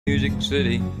Music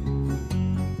City.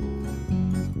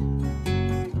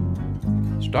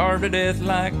 Starved to death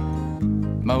like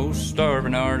most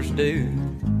starving artists do.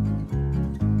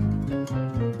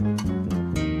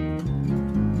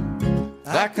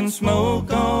 I can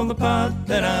smoke all the pot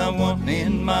that I want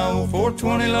in my old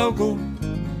 420 local.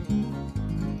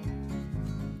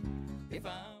 Good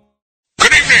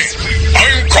evening.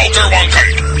 I'm Coulter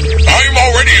Wonkite. I'm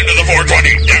already into the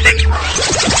 420, damn it.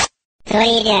 So what are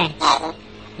you doing? Nothing.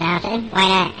 Nothing? Why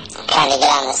not? I'm trying to get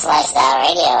on this Lifestyle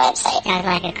Radio website. Sounds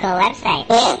like a cool website.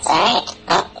 Yeah, it's alright.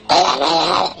 Oh, wait, I might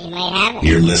have it. You might have it.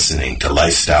 You're listening to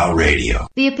Lifestyle Radio.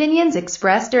 The opinions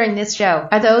expressed during this show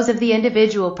are those of the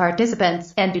individual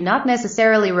participants and do not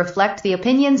necessarily reflect the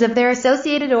opinions of their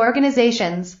associated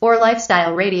organizations or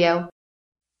Lifestyle Radio.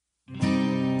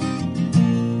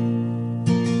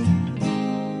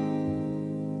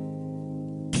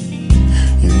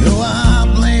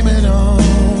 I blame it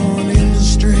on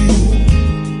industry.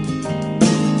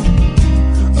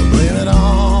 I blame it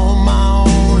on my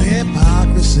own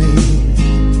hypocrisy.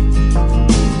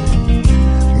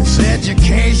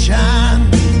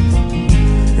 Miseducation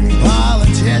and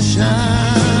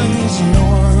politicians. No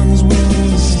one's willing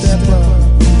to step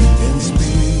up and speak.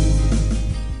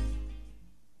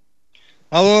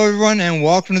 Hello, everyone, and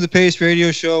welcome to the Pace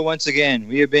Radio Show once again.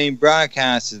 We are being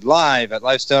broadcasted live at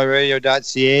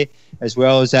lifestyleradio.ca as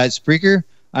well as at Spreaker.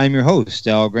 I'm your host,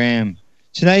 Al Graham.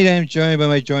 Tonight, I'm joined by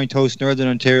my joint host, Northern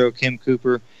Ontario, Kim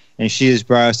Cooper, and she has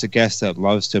brought us a guest that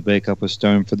loves to bake up a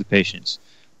storm for the patients.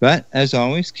 But, as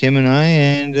always, Kim and I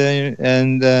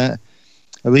and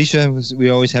Alicia, we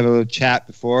always have a little chat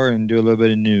before and do a little bit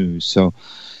of news. So,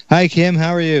 hi, Kim,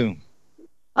 how are you?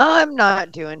 I'm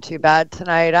not doing too bad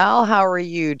tonight, Al. How are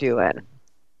you doing?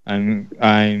 I'm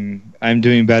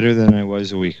doing better than I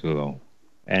was a week ago,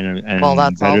 and well,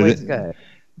 that's always good,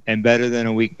 and better than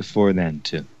a week before then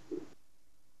too.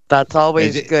 That's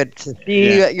always good to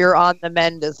see. Yeah. You're on the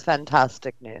mend is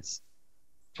fantastic news.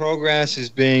 Progress is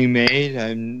being made.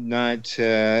 I'm not,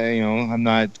 I'm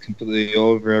not completely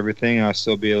over everything. I'll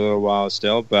still be a little while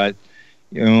still, but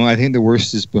I think the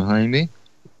worst is behind me.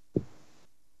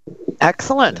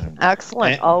 Excellent.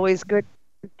 Always good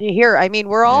to hear. I mean,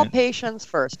 we're all patients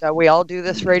first. We all do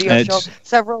this radio show.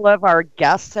 Several of our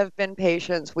guests have been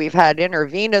patients. We've had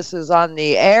intravenous's on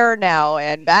the air now,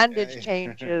 and bandage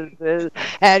changes,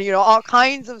 and all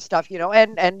kinds of stuff.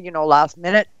 And last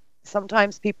minute.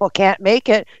 Sometimes people can't make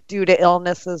it due to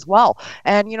illness as well.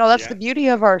 And, that's the beauty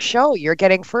of our show. You're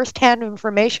getting firsthand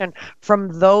information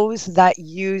from those that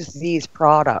use these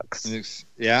products.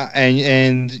 Yeah,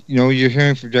 and you're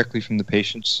hearing directly from the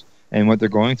patients and what they're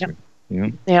going through.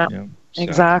 Yeah,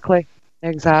 exactly.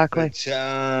 But,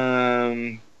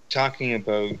 talking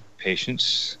about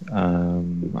patients,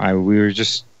 we were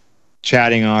just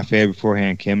chatting off air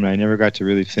beforehand, Kim, and I never got to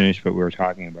really finish what we were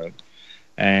talking about.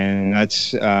 And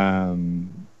that's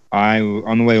on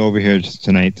the way over here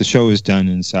tonight. The show is done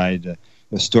inside the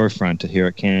storefront here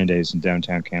at Canada Days in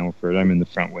downtown Camelford. I'm in the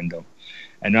front window,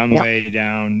 and on the way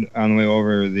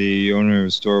over, the owner of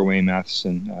the store, Wayne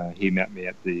Matheson, he met me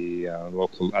at the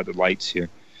the lights here,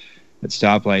 at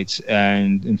stoplights,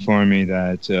 and informed me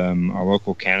that our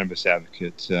local cannabis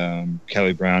advocate,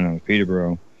 Kelly Brown of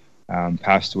Peterborough,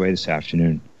 passed away this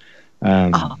afternoon.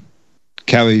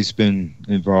 Kelly's been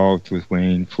involved with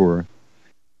Wayne for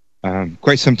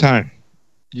quite some time,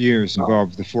 years,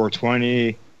 involved with the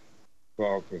 420,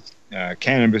 involved with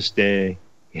Cannabis Day.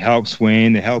 He helps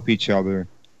Wayne, they help each other,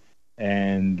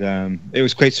 and it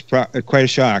was quite a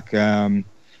shock.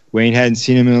 Wayne hadn't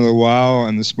seen him in a little while,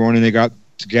 and this morning they got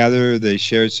together, they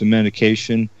shared some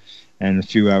medication, and a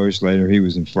few hours later he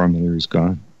was informed that he was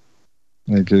gone.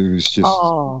 Like, it was just...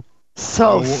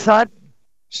 sudden.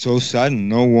 So sudden,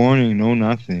 no warning, no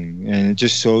nothing. And it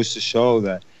just shows to show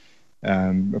that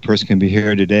a person can be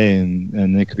here today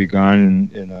and they could be gone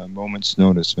in a moment's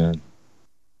notice, man.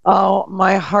 Oh,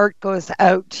 my heart goes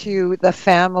out to the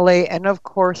family and, of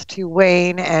course, to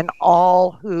Wayne and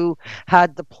all who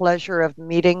had the pleasure of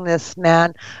meeting this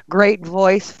man. Great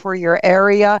voice for your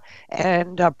area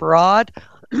and abroad.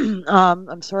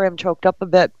 I'm sorry, I'm choked up a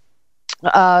bit.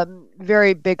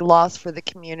 Very big loss for the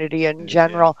community in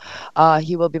general.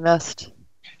 He will be missed.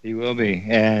 He will be,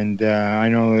 and I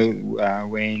know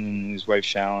Wayne and his wife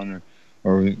Shallon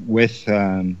are with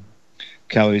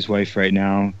Kelly's wife right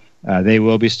now. They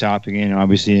will be stopping in,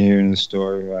 obviously, here in the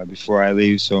store before I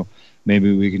leave. So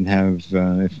maybe we can have,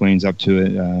 if Wayne's up to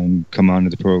it, come on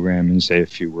to the program and say a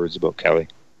few words about Kelly.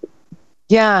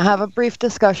 Yeah, have a brief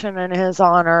discussion in his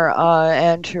honor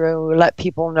and to let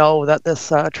people know that this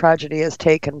tragedy has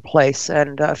taken place,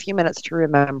 and a few minutes to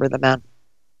remember the man.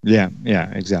 Yeah,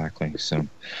 exactly. So,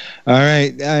 all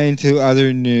right, into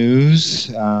other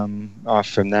news. Off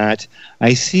from that,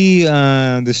 I see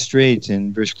the Strait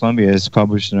in British Columbia has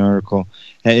published an article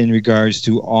in regards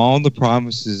to all the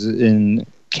provinces in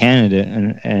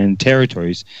Canada and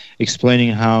territories,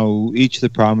 explaining how each of the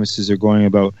provinces are going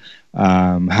about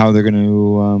how they're going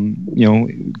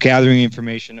to, gathering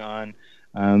information on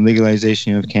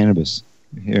legalization of cannabis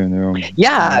here in their own.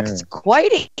 Yeah, it's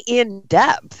quite in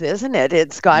depth, isn't it?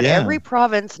 It's got every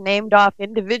province named off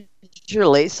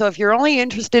individually. So if you're only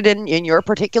interested in your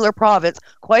particular province,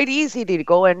 quite easy to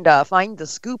go and find the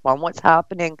scoop on what's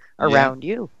happening around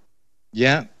you.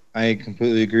 Yeah, I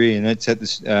completely agree, and that's at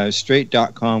the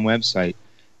straight.com website,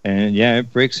 and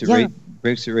it breaks it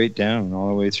right down all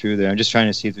the way through there. I'm just trying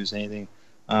to see if there's anything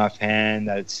offhand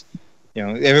that's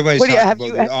everybody's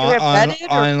talking about the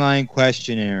online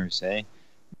questionnaires, eh?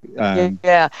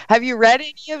 Have you read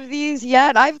any of these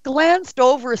yet? I've glanced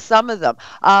over some of them.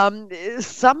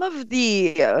 Some of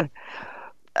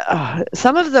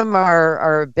them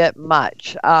are a bit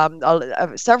much.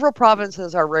 Several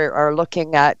provinces are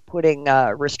looking at putting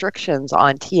restrictions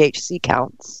on THC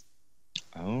counts.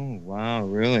 Oh wow,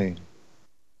 really?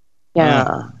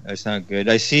 Yeah, that's not good.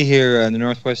 I see here in the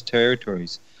Northwest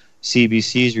Territories,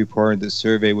 CBC's reported the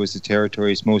survey was the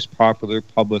territory's most popular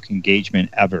public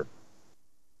engagement ever.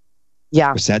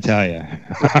 Yeah. What's that tell you?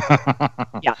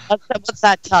 What's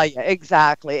that tell you?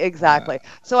 Exactly.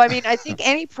 So, I mean, I think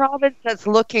any province that's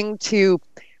looking to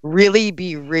really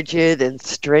be rigid and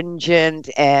stringent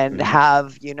and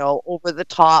have, over the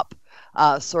top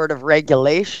sort of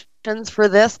regulations for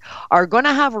this are going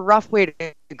to have a rough way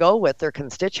to go with their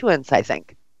constituents, I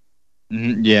think.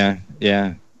 Yeah,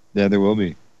 there will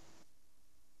be.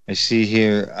 I see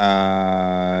here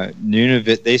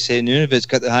Nunavut. They say Nunavut's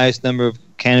got the highest number of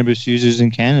cannabis users in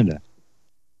Canada.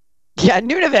 Yeah,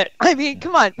 Nunavut. I mean,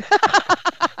 come on.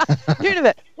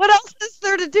 Nunavut. What else is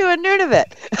there to do in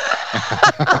Nunavut?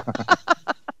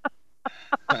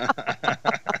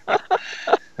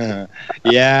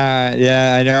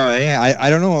 Yeah, I know. I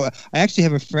don't know. I actually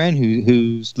have a friend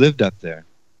who's lived up there.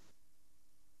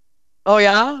 Oh,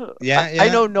 yeah? Yeah. I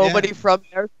know nobody from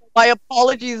there. My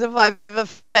apologies if I've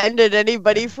offended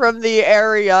anybody from the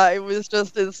area. It was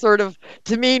just to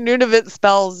me, Nunavut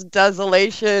spells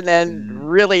desolation and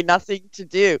really nothing to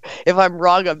do. If I'm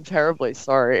wrong, I'm terribly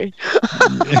sorry.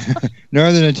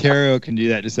 Northern Ontario can do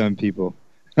that to some people.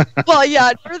 Well,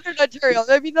 yeah, Northern Ontario.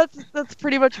 I mean, that's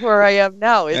pretty much where I am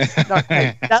now. It's not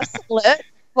quite desolate,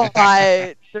 but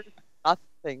there's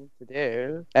nothing to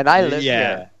do. And I live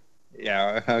here.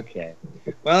 Yeah, okay.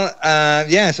 Well,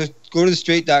 so go to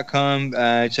thestraight.com,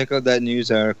 check out that news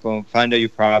article, find out your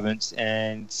province,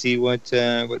 and see what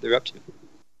they're up to.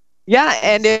 Yeah,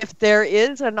 and if there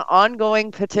is an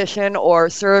ongoing petition or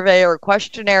survey or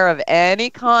questionnaire of any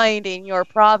kind in your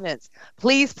province,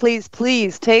 please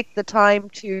take the time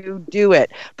to do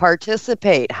it.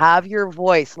 Participate, have your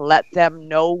voice, let them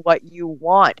know what you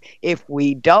want. If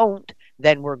we don't,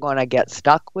 then we're going to get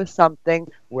stuck with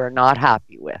something we're not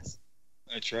happy with.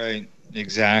 That's right.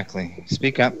 Exactly.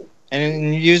 Speak up.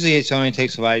 And usually it only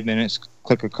takes 5 minutes.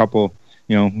 Click a couple,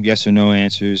 yes or no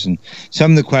answers. And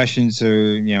some of the questions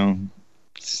are,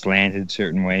 slanted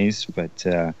certain ways. But,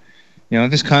 if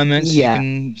there's comments, you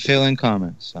can fill in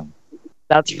comments. So.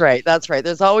 That's right.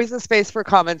 There's always a space for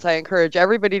comments. I encourage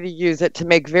everybody to use it to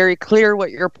make very clear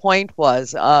what your point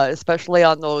was, especially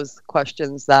on those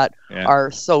questions that are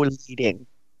so leading.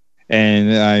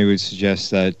 And I would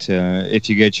suggest that if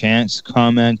you get a chance,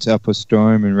 comment up a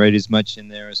storm and write as much in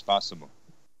there as possible.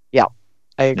 Yeah,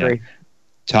 I agree. Yeah.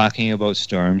 Talking about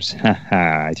storms.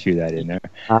 I threw that in there.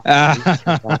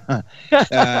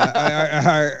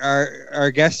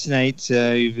 Our guest tonight,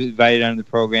 you've invited on the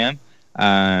program.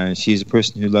 She's a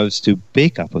person who loves to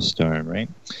bake up a storm, right?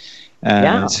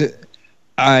 So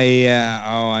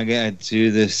I'm gonna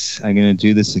do this. I'm gonna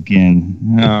do this again.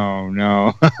 Oh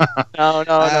no. No.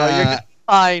 You're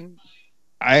fine.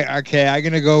 I'm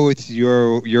gonna go with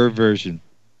your version.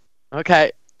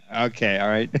 Okay. All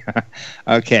right.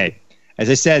 Okay. As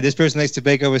I said, this person likes to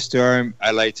bake up a storm.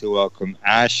 I'd like to welcome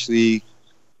Ashley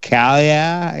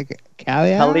Calia.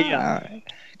 Calia.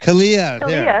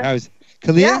 There. I was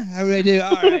Calia. Yeah. How did I do?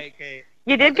 All right. Okay.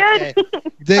 You did good. Okay.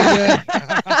 Did good.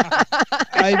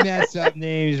 I mess up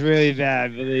names really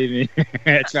bad, believe me.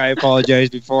 That's why I apologize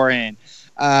beforehand.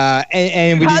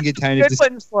 And we didn't get time to good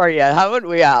ones for you, haven't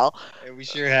we, Al? We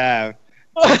sure have.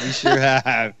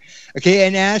 Okay,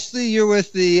 and Ashley, you're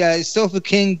with the Sofa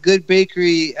King Good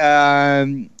Bakery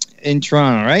in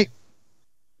Toronto, right?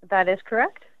 That is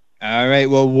correct. All right.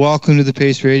 Well, welcome to the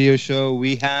Pace Radio Show.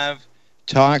 We have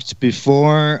talked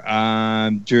before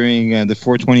during the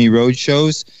 420 road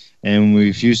shows, and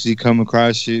we've usually come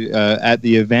across you at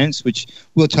the events, which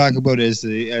we'll talk about as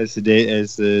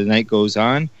the night goes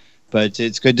on. But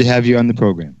it's good to have you on the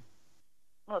program.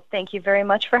 Well, thank you very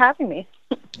much for having me.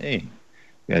 Hey,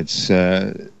 that's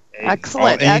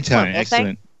excellent. Anytime,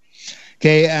 excellent.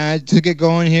 Okay, to get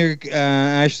going here,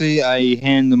 Ashley, I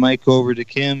hand the mic over to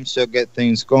Kim. She'll get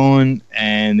things going,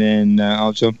 and then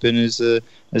I'll jump in as the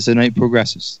night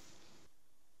progresses.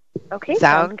 Okay,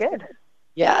 sounds good.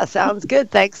 Yeah, sounds good.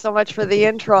 Thanks so much for the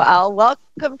intro, Al.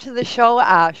 Welcome to the show,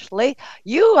 Ashley.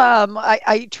 You,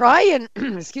 I try and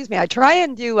excuse me, I try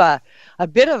and do a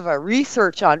bit of a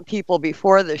research on people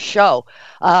before the show,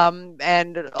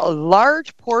 and a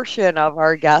large portion of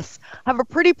our guests have a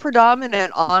pretty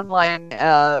predominant online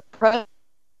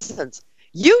presence.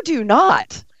 You do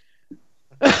not.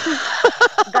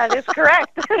 That is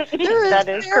correct. That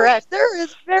is correct. There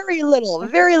is very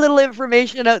little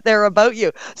information out there about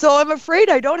you. So I'm afraid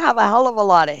I don't have a hell of a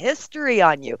lot of history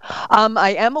on you.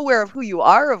 I am aware of who you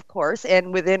are, of course,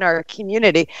 and within our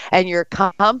community and your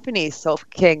company, Sofa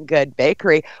King Good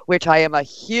Bakery, which I am a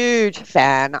huge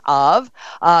fan of.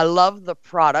 Love the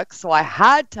product. So I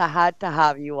had to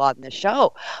have you on the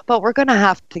show. But we're going to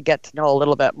have to get to know a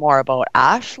little bit more about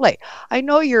Ashley. I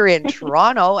know you're in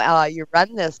Toronto. You run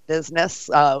this business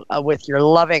with your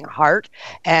loving heart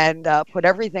and put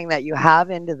everything that you have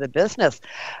into the business.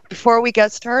 Before we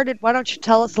get started, why don't you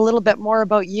tell us a little bit more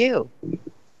about you?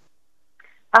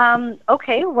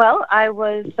 Okay, well, I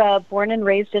was born and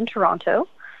raised in Toronto.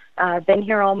 Been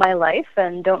here all my life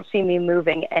and don't see me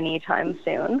moving anytime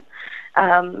soon.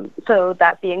 So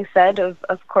that being said,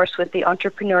 of course, with the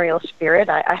entrepreneurial spirit,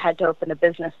 I had to open a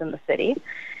business in the city.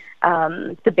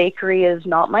 The bakery is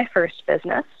not my first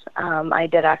business. I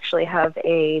did actually have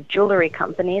a jewelry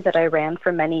company that I ran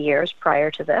for many years prior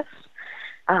to this.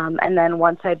 And then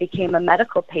once I became a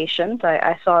medical patient,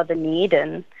 I saw the need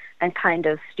and kind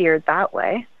of steered that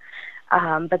way.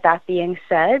 But that being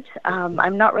said,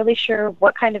 I'm not really sure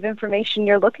what kind of information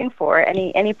you're looking for.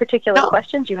 Any particular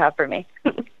questions you have for me?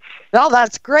 No,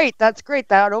 that's great. That's great.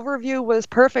 That overview was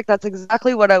perfect. That's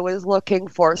exactly what I was looking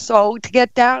for. So to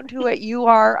get down to it, you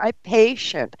are a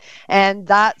patient, and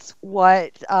that's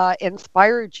what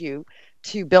inspired you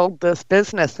to build this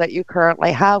business that you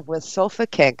currently have with Sofa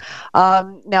King.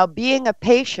 Now, being a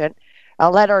patient,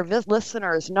 I'll let our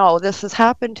listeners know this has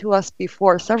happened to us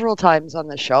before several times on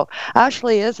the show.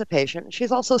 Ashley is a patient.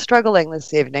 She's also struggling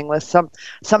this evening with some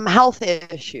health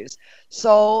issues.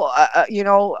 So,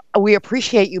 we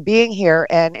appreciate you being here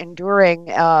and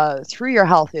enduring through your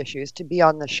health issues to be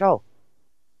on the show.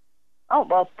 Oh,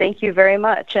 well, thank you very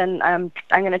much. And I'm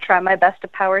going to try my best to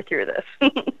power through this.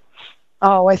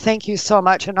 Oh, I thank you so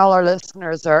much. And all our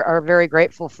listeners are very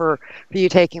grateful for you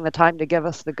taking the time to give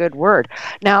us the good word.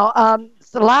 Now,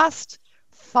 the last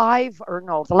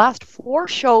 4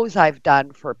 shows I've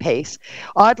done for Pace,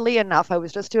 oddly enough, I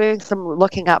was just doing some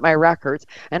looking at my records,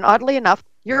 and oddly enough,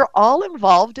 you're all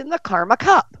involved in the Karma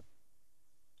Cup.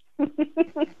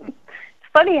 It's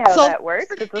funny how that works.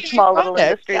 It's a small little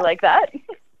industry like that.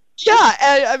 Yeah,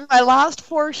 and my last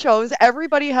 4 shows,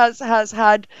 everybody has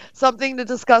had something to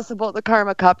discuss about the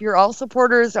Karma Cup. You're all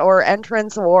supporters or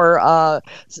entrants or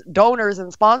donors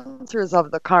and sponsors of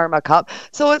the Karma Cup.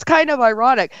 So it's kind of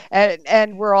ironic.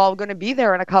 And we're all going to be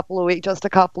there in just a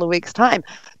couple of weeks' time.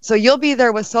 So you'll be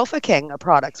there with Sofa King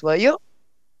products, will you?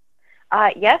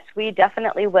 Yes, we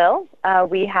definitely will.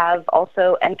 We have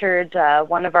also entered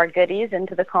one of our goodies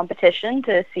into the competition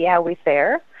to see how we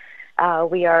fare.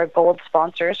 We are gold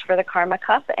sponsors for the Karma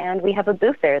Cup, and we have a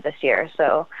booth there this year.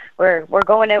 So we're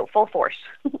going out full force.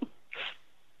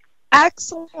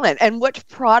 Excellent. And which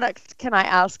product, can I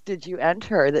ask, did you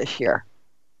enter this year?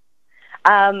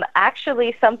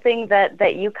 Actually, something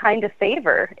that you kind of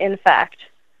favor, in fact.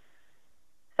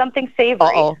 Something savory.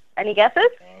 Uh-oh. Any guesses?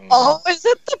 Oh, is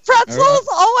it the pretzels?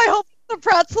 Oh, I hope it's the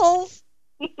pretzels.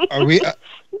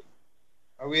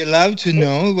 Are we allowed to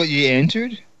know what you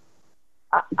entered?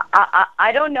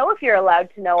 I don't know if you're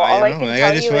allowed to know. All I can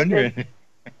tell you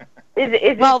is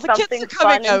the something kids are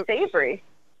coming fun out. and savory.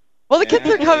 Well, the kids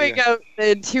are coming out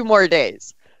in 2 more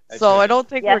days. So I don't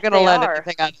think we're going to let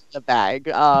anything out of the bag,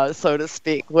 so to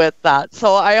speak, with that.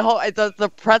 So I hope the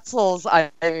pretzels, I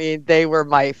mean, they were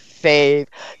my fave.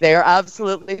 They are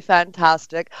absolutely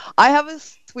fantastic. I have a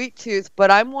sweet tooth,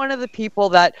 but I'm one of the people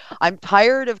that I'm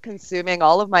tired of consuming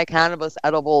all of my cannabis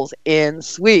edibles in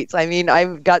sweets. I mean,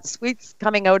 I've got sweets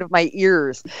coming out of my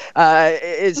ears.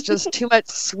 It's just too much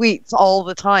sweets all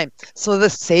the time. So the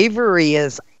savory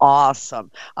is awesome.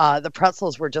 The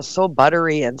pretzels were just so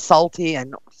buttery and salty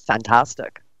and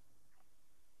fantastic.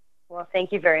 Well,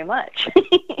 thank you very much.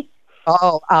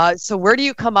 So where do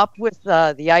you come up with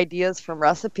the ideas from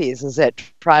recipes? Is it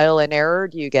trial and error?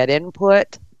 Do you get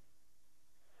input?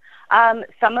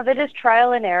 Some of it is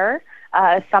trial and error.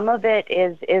 Some of it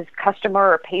is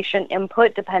customer or patient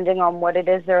input, depending on what it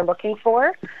is they're looking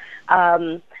for.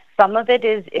 Some of it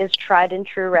is tried and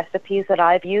true recipes that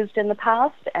I've used in the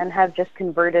past and have just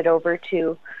converted over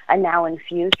to a now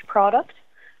infused product,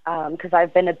 because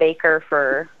I've been a baker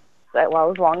for,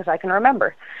 well, as long as I can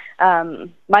remember.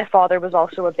 My father was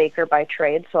also a baker by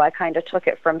trade, so I kind of took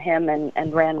it from him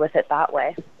and ran with it that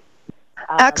way.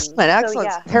 Excellent. So,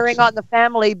 yeah. Carrying on the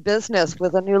family business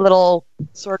with a new little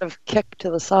sort of kick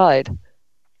to the side.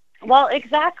 Well,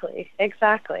 exactly.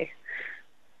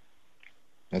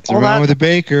 That's wrong with a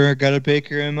baker. I got a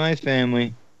baker in my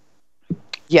family.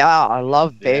 Yeah, I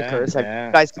love bakers. Yeah.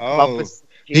 You guys can come up with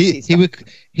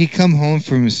He'd come home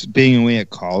from being away at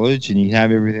college, and he'd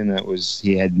have everything that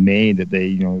he had made that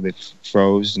they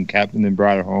froze and kept and then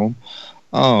brought it home.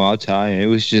 Oh, I'll tell you, it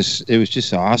was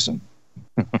just awesome.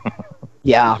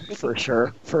 Yeah, for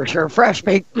sure. Fresh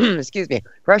baked, excuse me,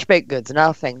 fresh baked goods,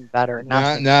 nothing better.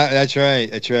 Nothing. No, that's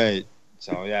right.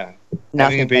 So yeah,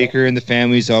 having a baker in the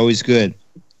family is always good.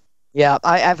 Yeah,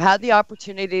 I've had the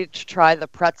opportunity to try the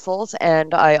pretzels,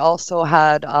 and I also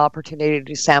had opportunity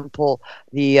to sample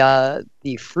the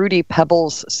Fruity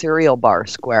Pebbles cereal bar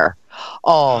square.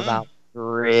 Oh, that was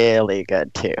really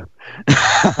good too.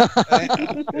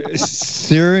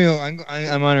 Cereal.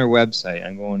 I'm on her website.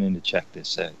 I'm going in to check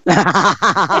this out.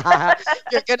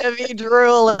 You're gonna be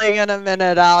drooling in a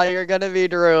minute, Al. You're gonna be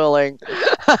drooling.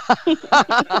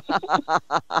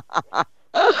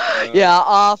 Yeah,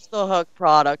 off the hook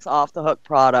products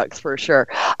for sure.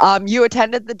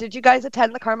 Did you guys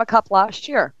attend the Karma Cup last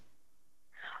year?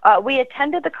 We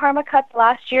attended the Karma Cup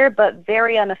last year, but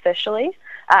very unofficially.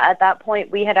 At that point,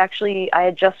 I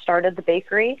had just started the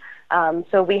bakery,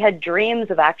 so we had dreams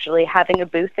of actually having a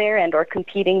booth there and or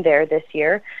competing there this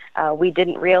year. We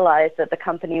didn't realize that the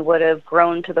company would have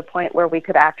grown to the point where we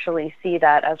could actually see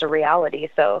that as a reality.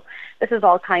 So this is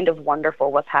all kind of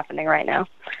wonderful what's happening right now.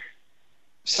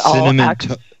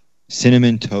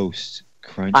 Cinnamon toast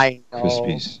crunch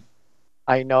Krispies.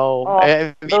 I know. Oh,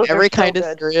 every kind of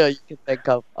cereal you can think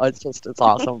of. It's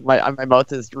awesome. My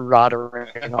mouth is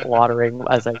watering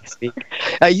as I speak.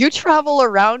 You travel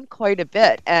around quite a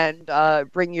bit and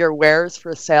bring your wares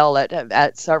for sale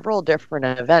at several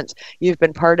different events. You've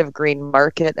been part of Green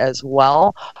Market as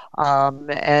well,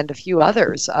 and a few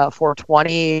others.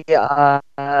 420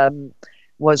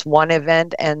 was one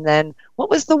event, and then what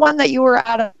was the one that you were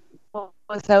at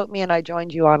without me and I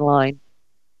joined you online?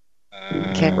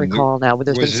 I can't recall now, but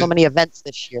there's been so many events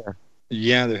this year.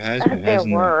 Yeah, there has been. There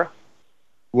were.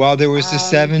 Well, there was the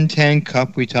 710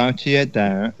 Cup we talked to you at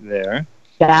there.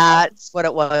 That's what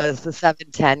it was, the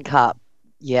 710 Cup.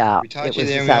 Yeah, we talked to you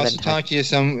there. We also talked to you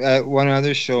some one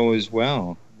other show as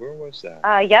well. Where was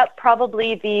that? Yep,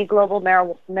 probably the Global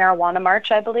Marijuana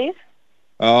March, I believe.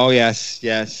 Oh yes.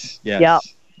 Yep.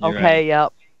 Okay. Right.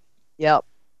 Yep.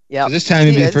 So this time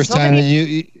it'll be the first time that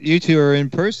you two are in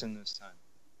person this time.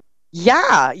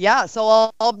 Yeah.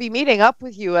 So I'll be meeting up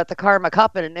with you at the Karma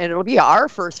Cup, and it'll be our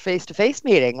first face-to-face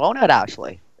meeting, won't it,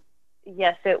 Ashley?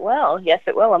 Yes, it will.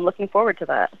 I'm looking forward to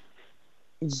that.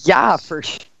 Yeah, for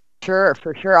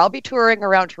sure. I'll be touring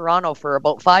around Toronto for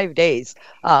about 5 days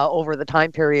over the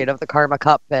time period of the Karma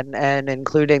Cup and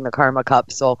including the Karma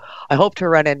Cup. So I hope to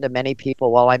run into many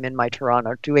people while I'm in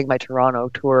doing my Toronto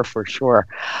tour for sure.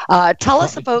 Tell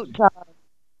us about. Go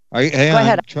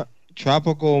ahead.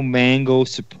 Tropical mango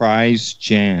surprise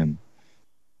jam.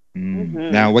 Mm-hmm.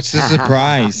 Now, what's the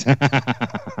surprise?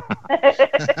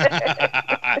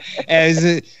 Is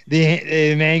it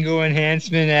the mango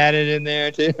enhancement added in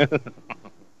there too?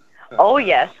 Oh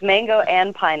yes, mango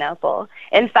and pineapple.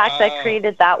 In fact, I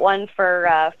created that one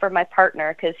for my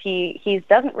partner because he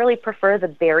doesn't really prefer the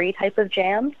berry type of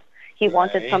jams. He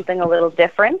wanted something a little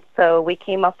different, so we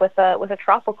came up with a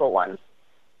tropical one.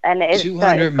 And it's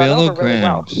 200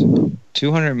 milligrams. Really well.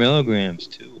 200 milligrams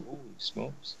too. Holy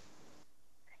smokes!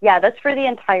 Yeah, that's for the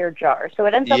entire jar. So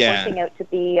it ends up working out to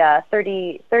be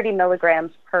 30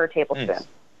 milligrams per tablespoon.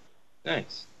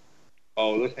 Nice.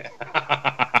 Oh, look.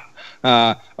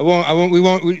 We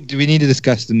won't. Do we need to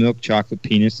discuss the milk chocolate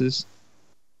penises?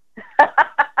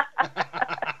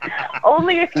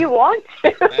 Only if you want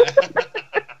to.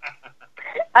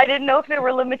 I didn't know if there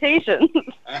were limitations,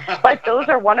 but those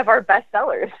are one of our best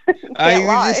sellers.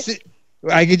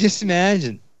 I could just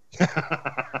imagine.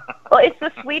 Well, it's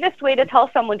the sweetest way to tell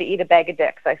someone to eat a bag of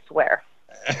dicks, I swear.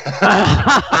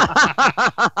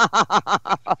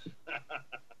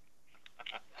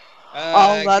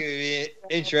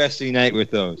 interesting night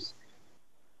with those.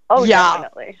 Oh, Yeah.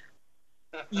 definitely.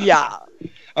 Yeah.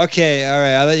 Okay, all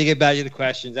right. I'll let you get back to the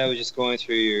questions. I was just going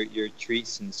through your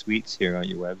treats and sweets here on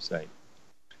your website.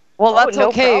 Well, that's no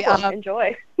okay. problem.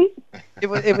 Enjoy. It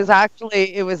was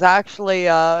actually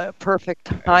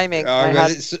perfect timing.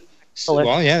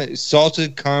 Well, yeah,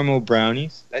 salted caramel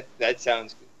brownies. That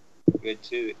sounds good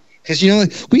too. Because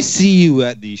we see you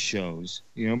at these shows,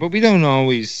 but we don't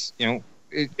always,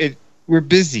 we're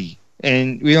busy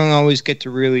and we don't always get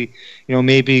to really,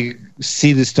 maybe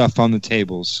see the stuff on the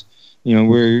tables.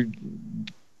 We're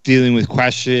dealing with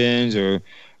questions or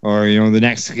the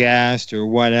next guest or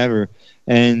whatever.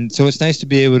 And so it's nice to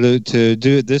be able to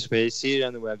do it this way, see it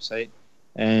on the website.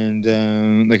 And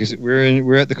like I said,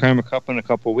 we're at the Karma Cup in a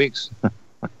couple of weeks.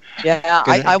 Yeah,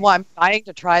 I'm dying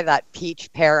to try that peach,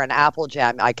 pear, and apple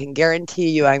jam. I can guarantee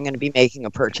you I'm going to be making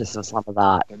a purchase of some of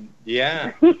that.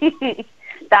 Yeah.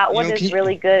 That one is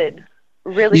really good.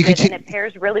 Really good, and it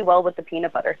pairs really well with the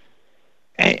peanut butter.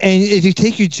 And if you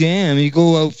take your jam, you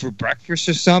go out for breakfast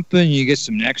or something, you get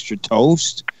some extra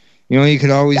toast. You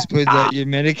could always put your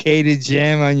medicated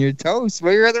jam on your toast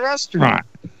while you're at the restaurant.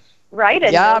 Right,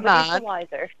 and yeah, nobody's the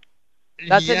wiser.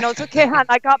 That's it. No, it's okay, hon.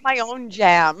 I got my own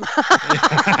jam. Love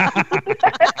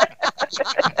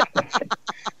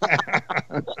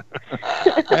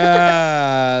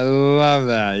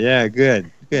that. Yeah,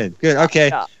 good. Okay.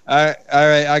 Yeah. All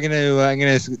right. I'm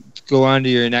gonna go on to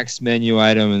your next menu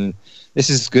item, and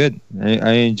this is good.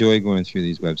 I enjoy going through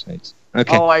these websites.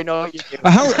 Okay. Oh, I know you do.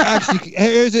 Actually,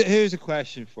 here's a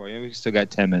question for you. We still got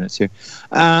 10 minutes here.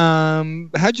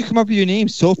 How'd you come up with your name,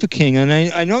 Sofa King? And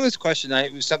I know this question.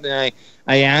 It was something I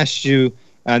asked you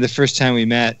the first time we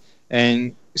met.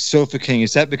 And Sofa King,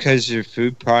 is that because your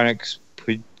food products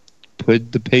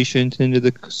put the patient into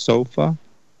the sofa?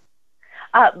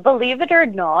 Believe it or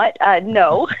not,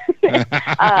 no.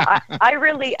 I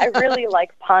really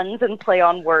like puns and play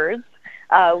on words.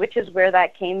 Which is where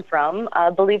that came from.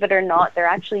 Believe it or not, there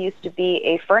actually used to be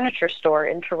a furniture store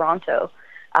in Toronto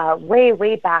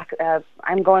way back.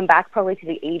 I'm going back probably to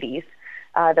the 80s.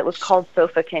 That was called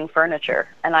Sofa King Furniture.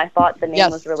 And I thought the name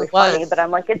was really funny, but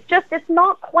I'm like, it's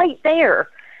not quite there.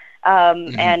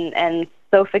 And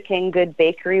Sofa King Good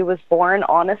Bakery was born,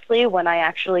 honestly, when I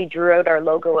actually drew out our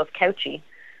logo of Couchy.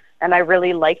 And I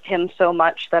really liked him so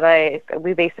much that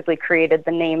we basically created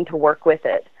the name to work with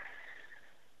it.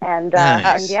 And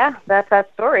nice. And yeah, that's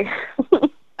that story.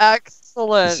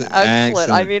 Excellent.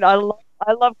 I mean, I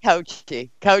love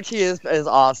Couchy. Couchy is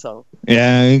awesome.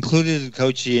 Yeah, I included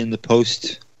Couchy in the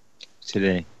post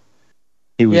today.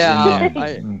 He was in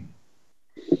there.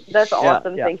 That's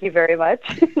awesome. Yeah. Thank you very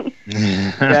much.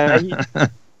 Yeah, he's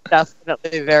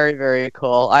definitely very, very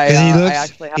cool. I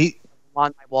actually have him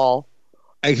on my wall.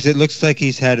 It looks like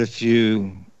he's had a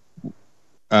few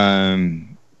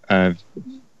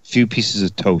pieces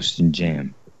of toast and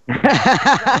jam. Now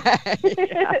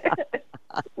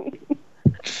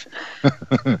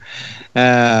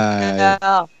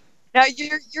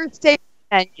your steak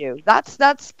menu,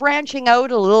 that's branching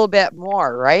out a little bit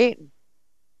more, right?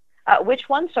 Which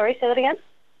one? Sorry, say that again.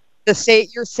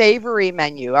 Your savory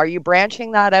menu. Are you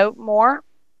branching that out more?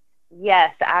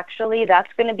 Yes, actually,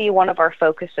 that's going to be one of our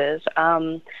focuses.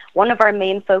 One of our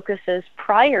main focuses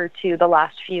prior to the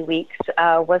last few weeks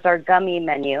was our gummy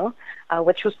menu,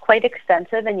 which was quite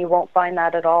extensive, and you won't find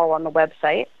that at all on the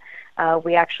website.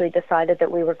 We actually decided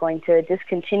that we were going to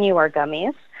discontinue our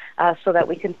gummies so that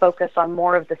we can focus on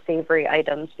more of the savory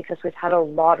items, because we've had a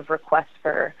lot of requests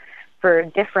for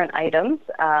different items.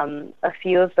 A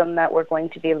few of them that we're going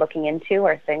to be looking into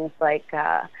are things like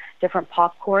different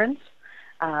popcorns.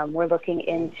 We're looking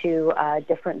into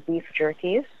different beef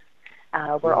jerkies.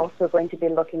 We're also going to be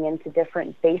looking into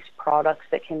different base products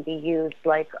that can be used,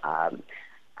 like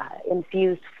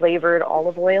infused flavored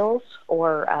olive oils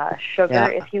or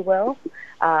sugar, if you will.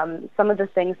 Some of the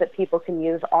things that people can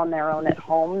use on their own at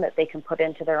home that they can put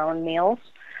into their own meals,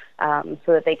 so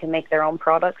that they can make their own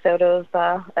products out of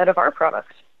our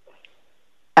products.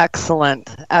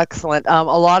 Excellent. A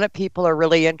lot of people are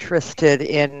really interested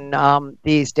in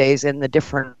these days in the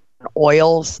different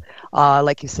oils,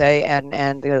 like you say,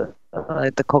 and the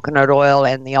coconut oil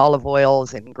and the olive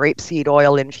oils and grapeseed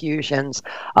oil infusions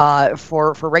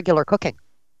for regular cooking.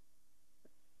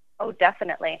 Oh,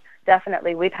 definitely.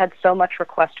 We've had so much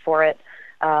request for it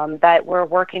that we're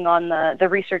working on the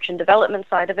research and development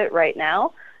side of it right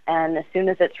now. And as soon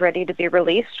as it's ready to be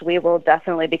released, we will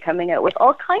definitely be coming out with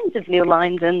all kinds of new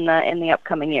lines in the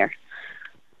upcoming year.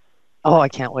 Oh, I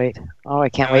can't wait.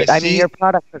 I mean, your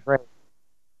products are great.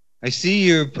 I see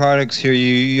your products here.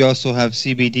 You also have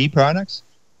CBD products?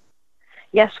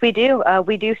 Yes, we do.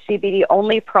 We do CBD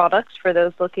only products for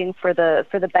those looking for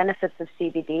the benefits of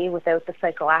CBD without the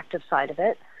psychoactive side of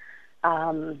it.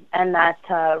 And that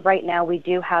right now we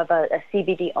do have a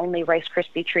CBD only Rice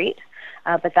Krispie treat.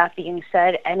 But that being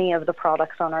said, any of the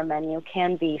products on our menu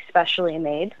can be specially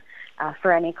made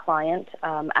for any client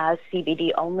as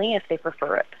CBD only if they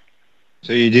prefer it.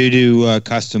 So you do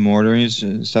custom orderings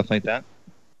and stuff like that?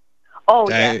 Oh,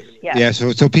 yes. Yeah.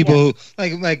 So people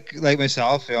like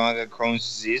myself, I got Crohn's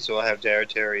disease, so I have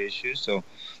dietary issues. So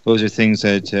those are things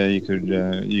that you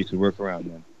could work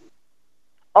around then.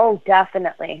 Oh,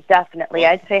 definitely.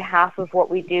 I'd say half of what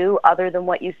we do, other than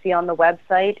what you see on the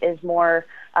website, is more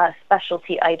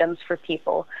specialty items for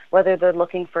people, whether they're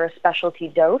looking for a specialty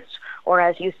dose or,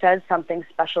 as you said, something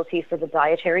specialty for the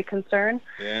dietary concern.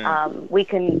 Yeah. We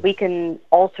can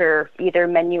alter either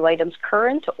menu items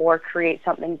current or create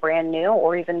something brand new,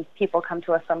 or even people come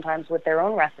to us sometimes with their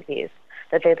own recipes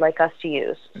that they'd like us to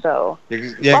use. So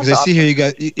because I see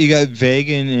here you got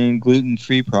vegan and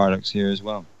gluten-free products here as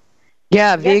well.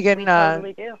 Yeah, yes, vegan. We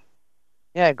totally do.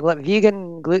 Yeah,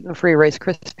 vegan, gluten-free Rice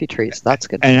Krispie treats. That's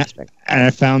good. And I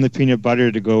found the peanut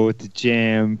butter to go with the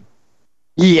jam.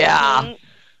 Yeah.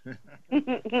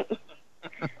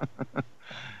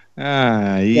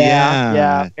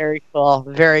 Yeah. Very cool.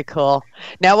 Very cool.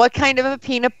 Now, what kind of a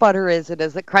peanut butter is it?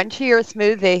 Is it crunchy or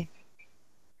smoothie?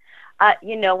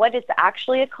 You know what? It's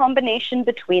actually a combination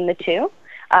between the two.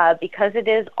 Because it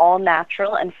is all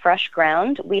natural and fresh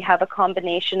ground, we have a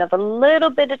combination of a little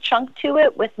bit of chunk to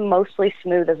it with mostly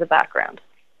smooth as a background.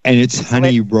 And it's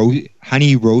honey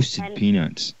roasted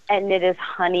peanuts. And it is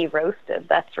honey roasted.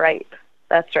 That's right.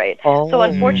 Oh. So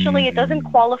unfortunately, it doesn't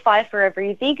qualify for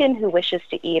every vegan who wishes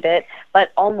to eat it,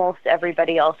 but almost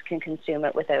everybody else can consume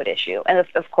it without issue. And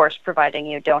of course, providing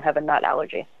you don't have a nut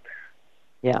allergy.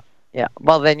 Yeah.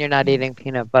 Well, then you're not eating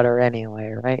peanut butter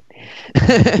anyway, right?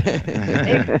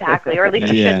 Exactly, or at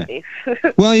least you shouldn't be.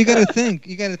 Well, you got to think.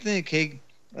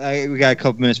 Hey, we got a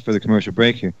couple minutes for the commercial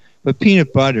break here, but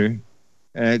peanut butter,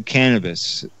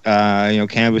 cannabis.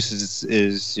 Cannabis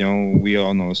is we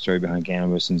all know the story behind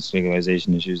cannabis and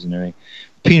legalization issues and everything.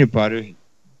 Peanut butter,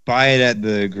 buy it at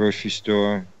the grocery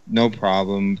store, no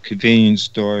problem. Convenience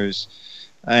stores,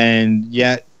 and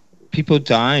yet people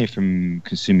die from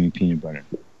consuming peanut butter.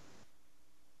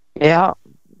 Yeah,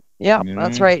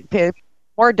 that's right.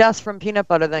 More deaths from peanut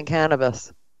butter than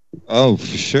cannabis. Oh, for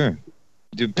sure.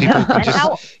 Do people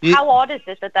how odd is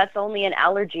it that that's only an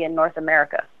allergy in North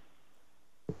America?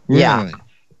 Really? Yeah.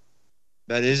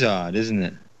 That is odd, isn't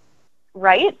it?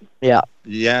 Right? Yeah,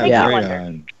 very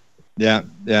odd. Yeah.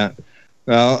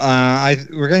 Well,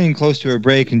 we're getting close to our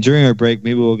break, and during our break,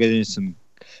 maybe we'll get into some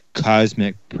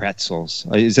cosmic pretzels.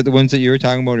 Is that the ones that you were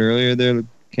talking about earlier there,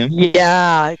 Kim?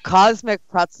 Yeah, cosmic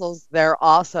pretzels, they're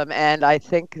awesome, and I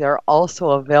think they're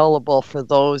also available for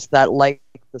those that like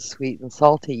the sweet and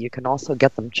salty. You can also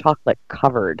get them chocolate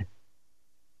covered.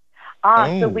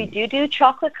 So we do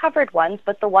chocolate covered ones,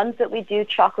 but the ones that we do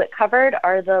chocolate covered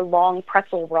are the long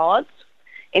pretzel rods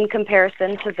in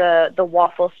comparison to the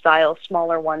waffle style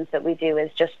smaller ones that we do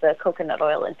is just the coconut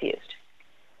oil infused.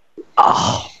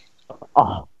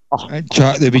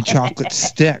 There'd be chocolate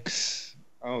sticks.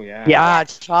 Oh, yeah. Yeah,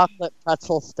 it's chocolate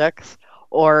pretzel sticks.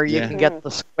 Or you can get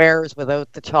the squares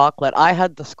without the chocolate. I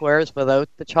had the squares without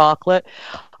the chocolate.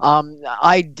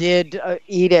 I did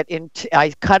eat it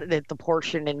I cut it the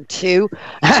portion in two.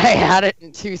 I had it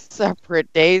in 2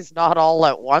 separate days, not all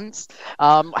at once.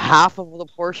 Half of the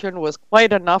portion was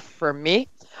quite enough for me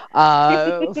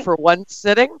for one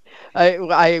sitting.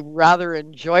 I rather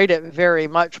enjoyed it very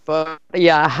much, but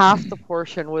yeah, half the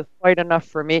portion was quite enough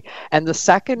for me. And the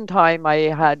second time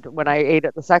when I ate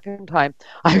it the second time,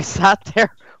 I sat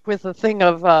there with a thing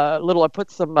of I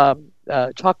put some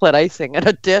chocolate icing in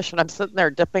a dish, and I'm sitting there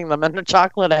dipping them in the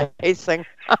chocolate icing.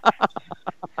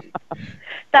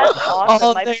 That's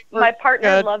awesome. My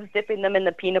partner loves dipping them in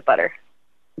the peanut butter.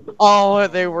 Oh,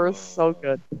 they were so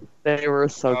good. They were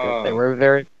so good. They were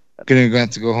very good. Gonna have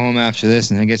to go home after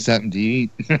this and then get something to eat.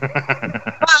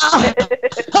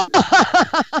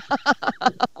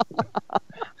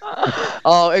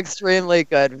 Oh, extremely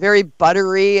good. Very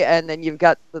buttery, and then you've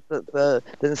got the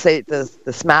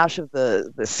smash of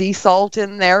the sea salt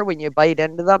in there when you bite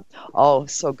into them. Oh,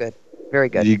 so good. Very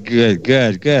good.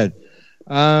 Good.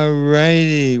 All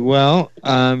righty. Well,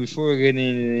 before we get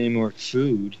into any more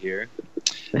food here,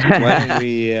 why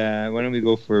don't we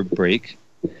go for a break,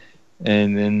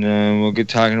 and then we'll get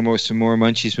talking about some more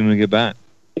munchies when we get back.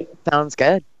 Sounds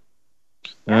good.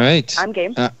 All right. I'm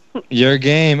game. Your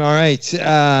game. All right.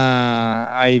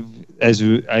 I've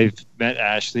met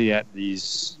Ashley at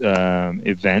these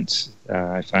events.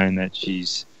 I find that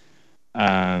she's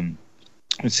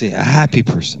let's say, a happy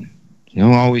person. You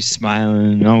know, always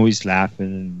smiling, always laughing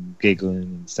and giggling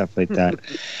and stuff like that.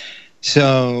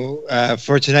 So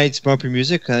for tonight's bumper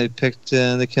music, I picked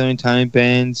the Killing Time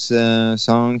Band's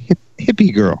song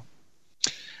 "Hippie Girl,"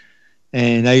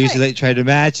 and I usually like try to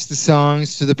match the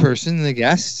songs to the person, the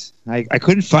guest. I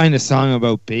couldn't find a song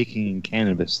about baking and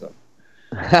cannabis though.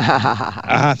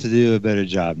 I'll have to do a better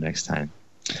job next time.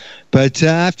 But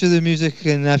after the music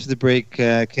and after the break,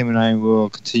 Kim and I will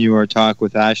continue our talk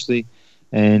with Ashley.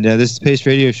 And this is the Pace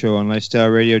Radio Show on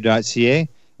lifestyleradio.ca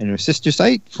and our sister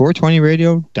site,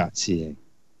 420radio.ca.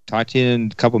 Talk to you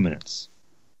in a couple minutes.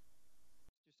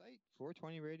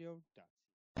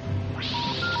 420radio.ca.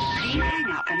 Please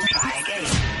hang up and try again.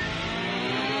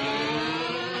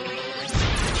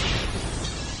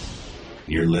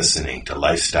 You're listening to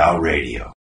Lifestyle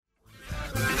Radio.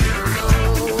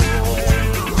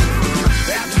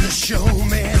 After the show,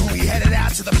 man, we headed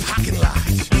out to the parking lot.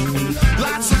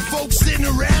 Lots of folks sitting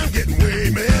around getting way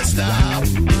messed up.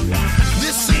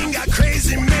 This scene got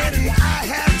crazy, man, and I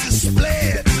had to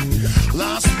split.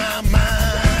 Lost my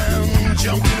mind,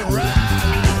 jumped in a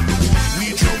ride.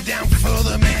 We drove down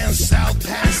further, man, south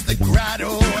past the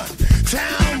grotto.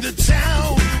 Town to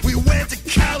town, we went to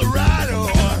Colorado.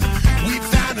 We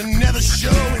found another show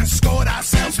and scored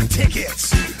ourselves some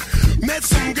tickets. Met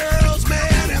some girls,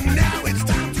 man, and now it's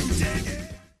time to take it.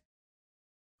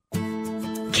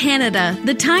 Canada,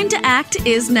 the time to act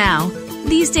is now.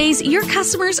 These days, your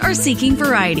customers are seeking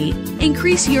variety.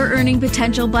 Increase your earning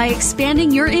potential by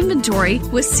expanding your inventory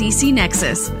with CC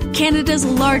Nexus, Canada's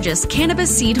largest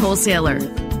cannabis seed wholesaler.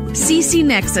 CC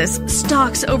Nexus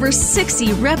stocks over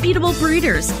 60 reputable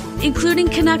breeders, including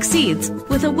Canuck seeds,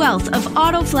 with a wealth of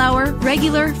autoflower,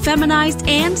 regular, feminized,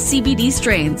 and CBD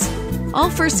strains. All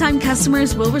first-time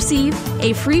customers will receive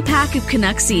a free pack of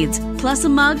Canuck seeds, plus a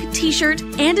mug, t-shirt,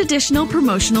 and additional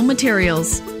promotional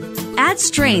materials. Add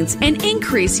strains and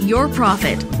increase your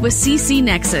profit with CC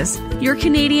Nexus, your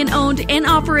Canadian-owned and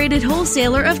operated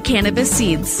wholesaler of cannabis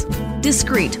seeds.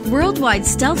 Discreet, worldwide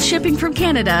stealth shipping from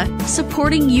Canada,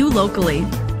 supporting you locally.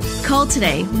 Call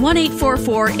today,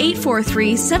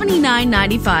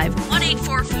 1-844-843-7995,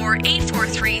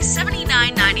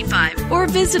 1-844-843-7995, or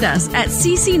visit us at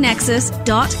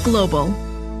ccnexus.global.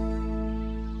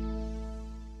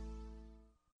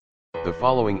 The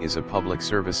following is a public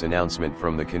service announcement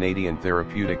from the Canadian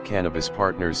Therapeutic Cannabis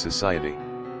Partners Society.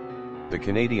 The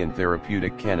Canadian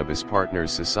Therapeutic Cannabis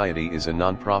Partners Society is a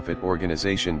non-profit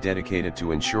organization dedicated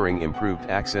to ensuring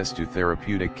improved access to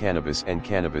therapeutic cannabis and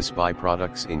cannabis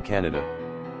byproducts in Canada.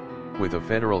 With a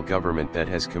federal government that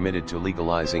has committed to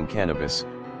legalizing cannabis,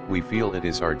 we feel it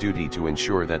is our duty to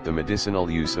ensure that the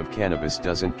medicinal use of cannabis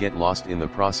doesn't get lost in the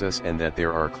process and that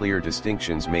there are clear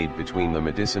distinctions made between the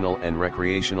medicinal and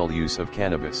recreational use of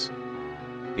cannabis.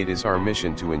 It is our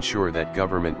mission to ensure that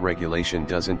government regulation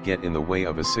doesn't get in the way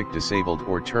of a sick, disabled,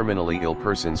 or terminally ill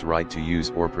person's right to use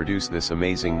or produce this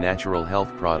amazing natural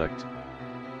health product.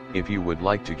 If you would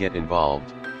like to get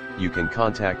involved, you can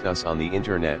contact us on the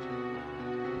internet.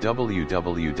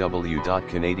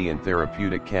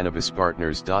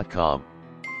 www.canadiantherapeuticCannabisPartners.com,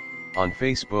 on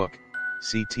Facebook,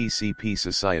 CTCP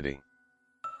Society,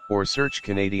 or search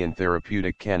Canadian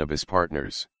Therapeutic Cannabis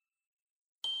Partners.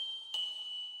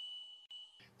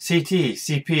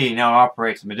 CTCP now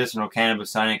operates a medicinal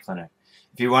cannabis signing clinic.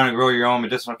 If you want to grow your own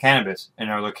medicinal cannabis and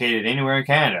are located anywhere in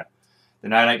Canada,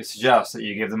 then I'd like to suggest that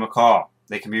you give them a call.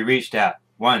 They can be reached at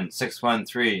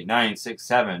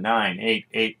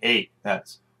 1-613-967-9888.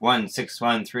 That's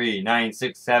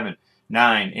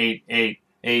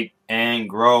 1-613-967-9888, and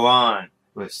grow on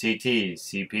with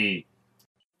CTCP.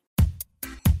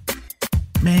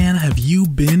 Man, have you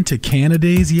been to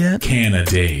Canadays yet?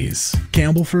 Canadays,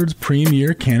 Campbellford's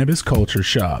premier cannabis culture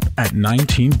shop at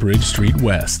 19 Bridge Street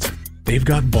West. They've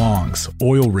got bongs,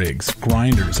 oil rigs,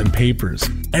 grinders, and papers.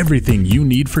 Everything you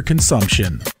need for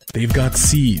consumption. They've got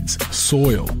seeds,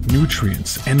 soil,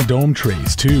 nutrients, and dome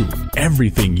trays too.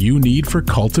 Everything you need for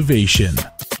cultivation.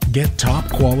 Get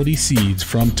top quality seeds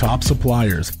from top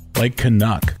suppliers like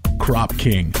Canuck, Crop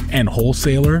King, and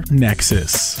wholesaler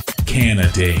Nexus.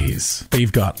 Canadays.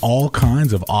 They've got all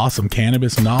kinds of awesome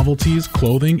cannabis novelties,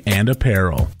 clothing, and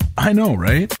apparel. I know,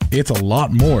 right? It's a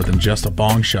lot more than just a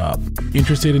bong shop.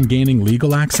 Interested in gaining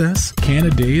legal access?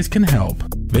 Canadays can help.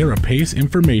 They're a PACE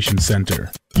information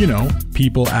center. You know,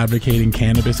 people advocating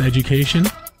cannabis education.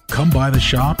 Come by the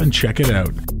shop and check it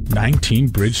out. 19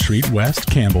 Bridge Street West,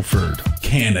 Campbellford.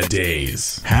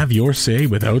 Canadays. Have your say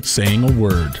without saying a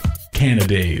word.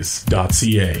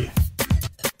 Canadays.ca.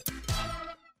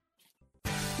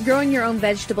 Growing your own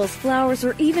vegetables, flowers,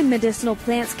 or even medicinal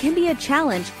plants can be a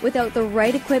challenge without the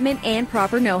right equipment and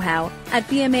proper know-how. At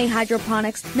BMA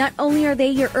Hydroponics, not only are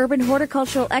they your urban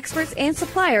horticultural experts and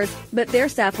suppliers, but their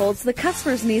staff holds the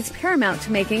customer's needs paramount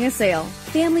to making a sale.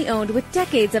 Family-owned with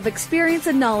decades of experience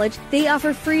and knowledge, they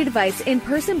offer free advice in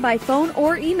person, by phone,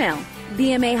 or email.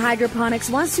 BMA Hydroponics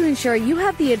wants to ensure you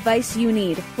have the advice you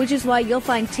need, which is why you'll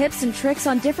find tips and tricks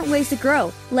on different ways to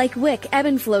grow, like wick, ebb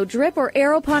and flow, drip, or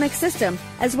aeroponic system,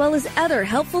 as well as other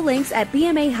helpful links at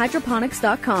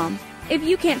bmahydroponics.com. If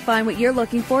you can't find what you're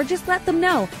looking for, just let them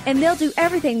know, and they'll do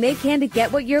everything they can to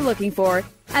get what you're looking for.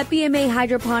 At BMA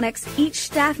Hydroponics, each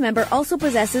staff member also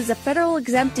possesses a federal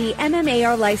exemptee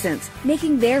MMAR license,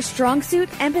 making their strong suit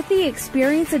empathy,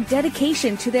 experience, and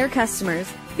dedication to their customers.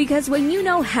 Because when you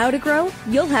know how to grow,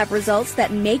 you'll have results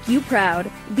that make you proud.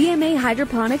 BMA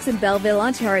Hydroponics in Belleville,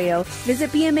 Ontario.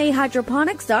 Visit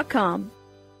bmahydroponics.com.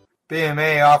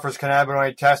 BMA offers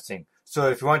cannabinoid testing, so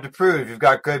if you want to prove you've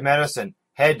got good medicine,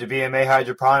 head to BMA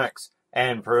Hydroponics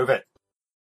and prove it.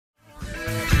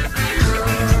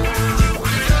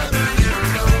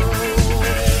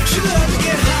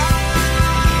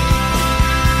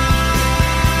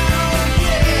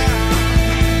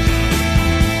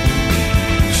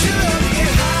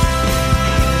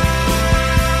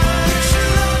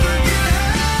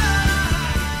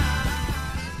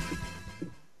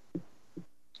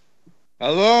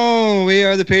 Hello, we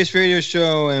are the Pace Radio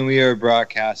Show, and we are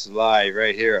broadcast live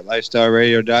right here at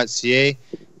lifestyleradio.ca.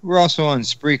 We're also on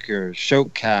Spreaker,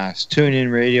 Shoutcast,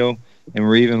 TuneIn Radio, and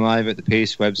we're even live at the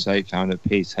Pace website found at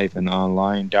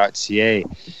pace-online.ca.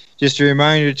 Just a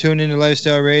reminder, tune in to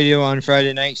Lifestyle Radio on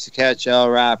Friday nights to catch Al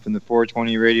Rapp and the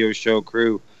 420 Radio Show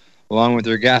crew, along with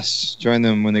their guests. Join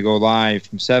them when they go live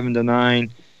from 7 to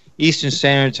 9 Eastern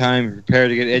Standard Time. Prepare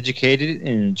to get educated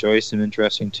and enjoy some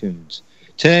interesting tunes.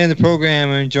 Today in the program,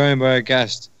 I'm joined by our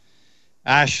guest,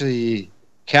 Ashley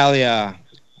Calia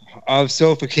of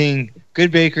Sofa King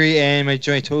Good Bakery, and my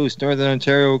joint host, Northern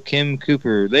Ontario, Kim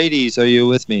Cooper. Ladies, are you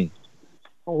with me?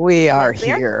 We are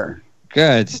here.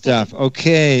 Good stuff.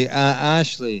 Okay,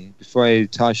 Ashley, before I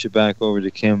toss you back over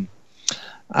to Kim,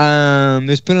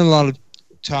 there's been a lot of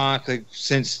talk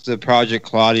since the Project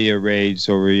Claudia raids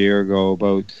over a year ago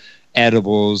about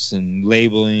edibles and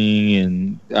labeling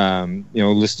and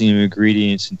listing of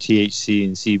ingredients and THC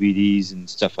and CBDs and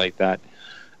stuff like that.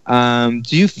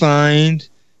 Do you find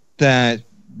that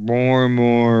more and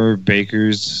more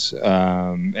bakers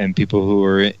and people who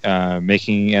are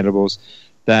making edibles,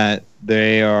 that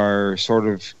they are sort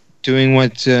of doing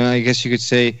what I guess you could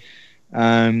say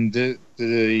the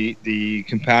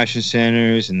compassion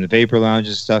centers and the vapor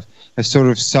lounges and stuff have sort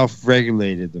of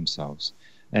self-regulated themselves?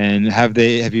 And have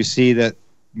you seen that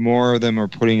more of them are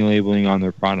putting labeling on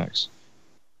their products?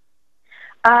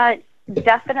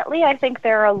 Definitely. I think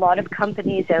there are a lot of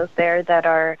companies out there that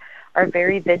are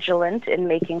very vigilant in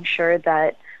making sure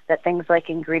that things like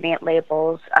ingredient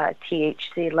labels,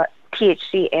 THC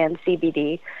and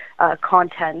CBD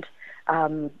content,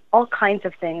 all kinds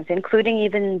of things, including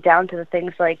even down to the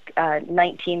things like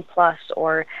 19 plus,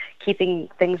 or keeping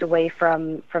things away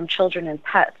from children and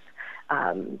pets.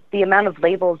 The amount of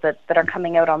labels that are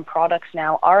coming out on products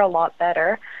now are a lot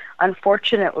better.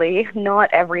 Unfortunately, not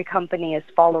every company is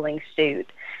following suit.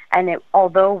 And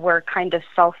although we're kind of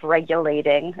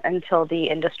self-regulating until the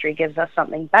industry gives us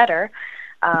something better,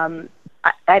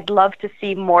 I'd love to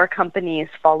see more companies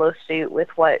follow suit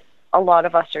with what a lot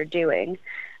of us are doing.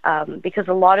 Because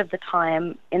a lot of the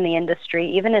time in the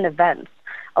industry, even in events,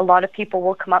 a lot of people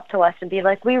will come up to us and be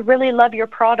like, we really love your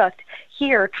product.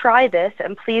 Here, try this,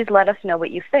 and please let us know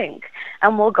what you think.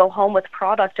 And we'll go home with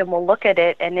product and we'll look at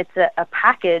it, and it's a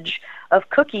package of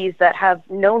cookies that have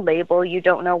no label. You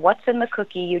don't know what's in the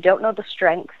cookie. You don't know the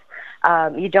strength.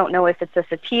 You don't know if it's a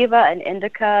sativa, an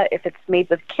indica, if it's made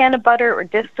with canna butter or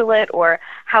distillate, or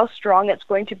how strong it's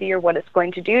going to be or what it's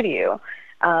going to do to you.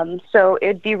 So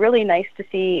it'd be really nice to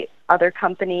see other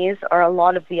companies, or a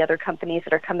lot of the other companies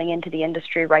that are coming into the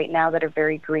industry right now that are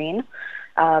very green,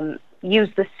 use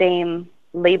the same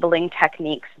labeling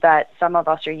techniques that some of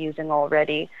us are using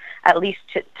already, at least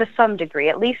to some degree,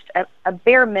 at least a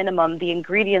bare minimum, the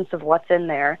ingredients of what's in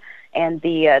there and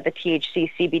the THC,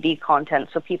 CBD content,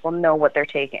 so people know what they're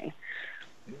taking.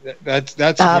 That's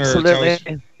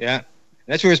absolutely.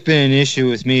 That's where it's been an issue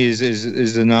with me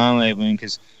is the non-labeling,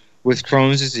 because with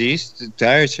Crohn's disease, the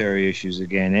dietary issues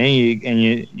again, and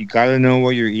you got to know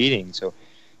what you're eating. So,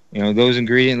 those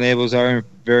ingredient labels are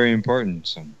very important.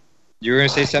 So, You were going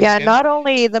to say something? Yeah, Kim? not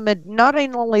only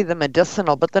the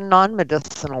medicinal, but the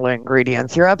non-medicinal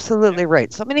ingredients. You're absolutely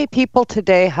right. So many people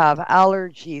today have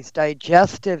allergies,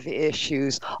 digestive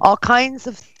issues, all kinds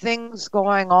of things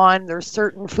going on. There's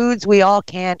certain foods we all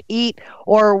can't eat,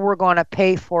 or we're going to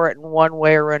pay for it in one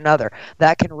way or another.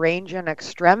 That can range in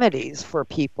extremities for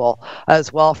people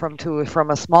as well, from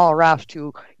a small rash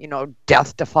to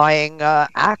death-defying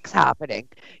acts happening.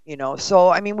 So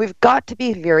I mean, we've got to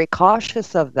be very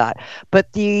cautious of that.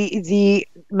 But the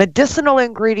medicinal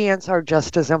ingredients are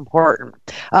just as important.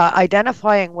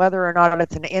 Identifying whether or not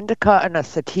it's an indica and a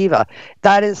sativa,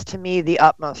 that is to me the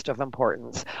utmost of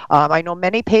importance. I know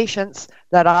many patients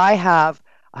that I have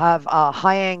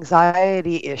high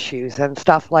anxiety issues and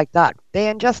stuff like that. They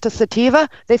ingest a sativa,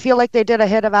 they feel like they did a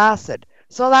hit of acid.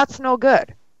 So that's no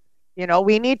good.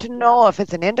 We need to know if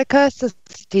it's an indica,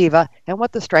 sativa, and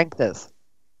what the strength is.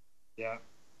 Yeah.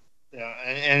 Yeah,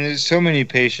 and there's so many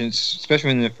patients, especially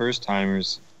when they're first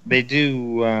timers, they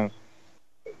do,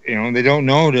 they don't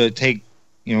know to take,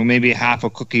 maybe half a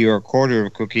cookie or a quarter of a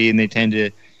cookie, and they tend to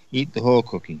eat the whole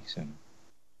cookie. So.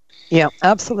 Yeah,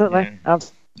 absolutely,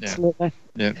 absolutely.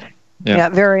 Yeah,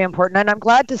 very important, and I'm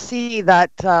glad to see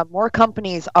that more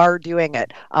companies are doing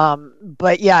it.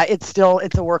 But yeah, it's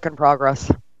a work in progress.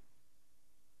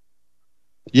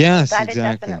 Yes, that exactly.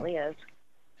 It definitely is.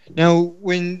 Now,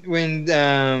 when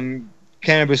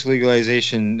cannabis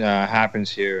legalization happens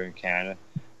here in Canada,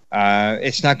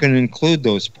 it's not going to include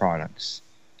those products,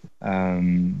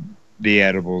 the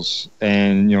edibles,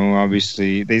 and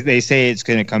obviously they say it's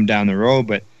going to come down the road,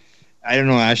 but I don't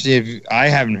know. Actually, I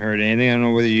haven't heard anything. I don't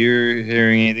know whether you're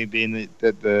hearing anything, being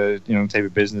the type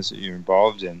of business that you're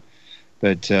involved in.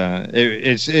 But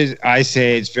I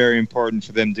say it's very important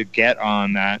for them to get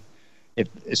on that.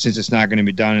 Since it's not going to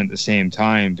be done at the same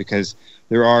time, because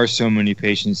there are so many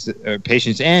patients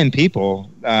and people,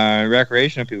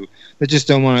 recreational people, that just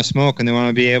don't want to smoke, and they want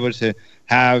to be able to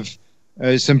have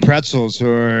some pretzels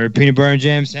or peanut butter and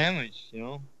jam sandwich.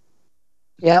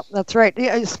 Yeah, that's right.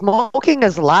 Yeah, smoking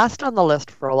is last on the list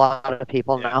for a lot of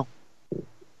people now.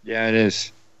 Yeah, it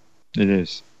is. It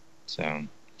is. So.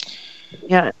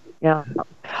 Yeah. Yeah.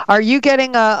 Are you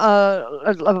getting a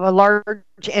large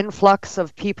influx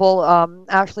of people,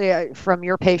 actually, from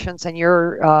your patients and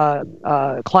your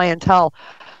clientele?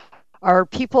 Are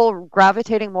people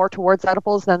gravitating more towards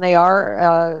edibles than they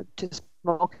are to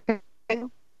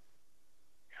smoking?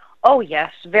 Oh,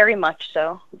 yes, very much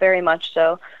so. Very much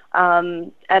so.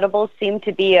 Edibles seem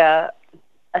to be a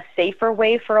safer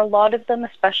way for a lot of them,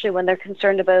 especially when they're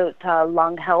concerned about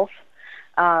lung health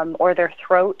or their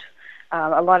throat.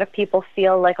 A lot of people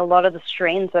feel like a lot of the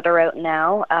strains that are out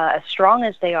now, as strong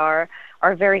as they are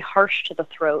very harsh to the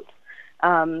throat,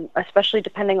 especially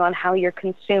depending on how you're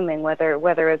consuming,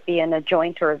 whether it be in a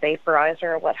joint or a vaporizer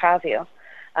or what have you.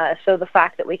 So the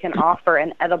fact that we can offer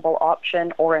an edible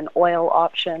option or an oil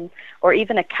option or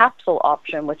even a capsule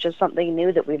option, which is something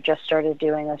new that we've just started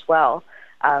doing as well,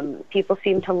 people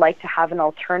seem to like to have an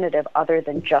alternative other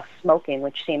than just smoking,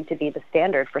 which seemed to be the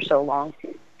standard for so long.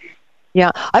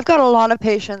 Yeah, I've got a lot of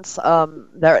patients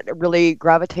that really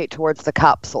gravitate towards the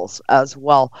capsules as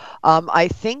well. I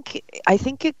think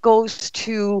it goes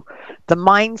to the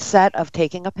mindset of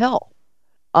taking a pill.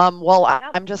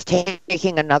 I'm just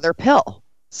taking another pill,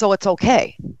 so it's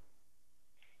okay.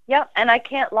 Yeah, and I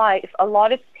can't lie. If a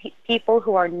lot of people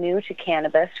who are new to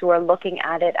cannabis, who are looking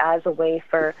at it as a way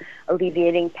for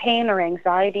alleviating pain or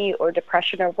anxiety or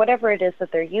depression or whatever it is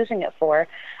that they're using it for,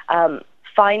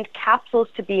 find capsules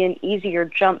to be an easier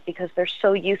jump because they're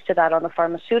so used to that on the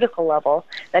pharmaceutical level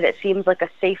that it seems like a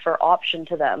safer option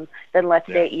to them than, let's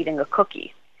say, eating a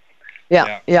cookie.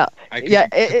 Yeah.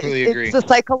 Completely agree. It's the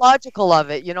psychological of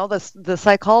it, the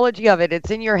psychology of it.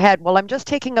 It's in your head. Well, I'm just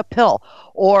taking a pill,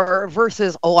 or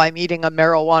versus, I'm eating a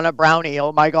marijuana brownie.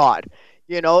 Oh my God,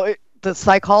 the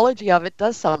psychology of it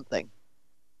does something.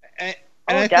 And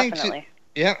definitely.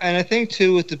 And I think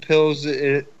too with the pills,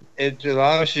 it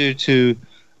allows you to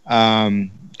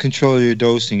control your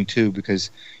dosing too, because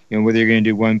whether you're going to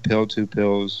do 1 pill, 2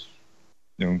 pills,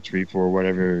 3, 4,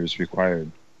 whatever is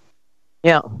required.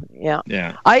 Yeah.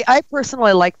 I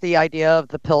personally like the idea of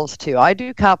the pills too. I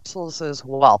do capsules as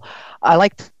well. I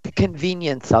like the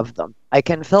convenience of them. I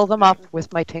can fill them up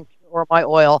with my tincture or my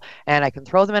oil, and I can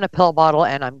throw them in a pill bottle,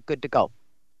 and I'm good to go.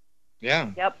 Yeah.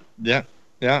 Yep.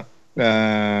 Yeah.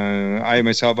 I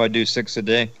myself, I do 6 a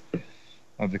day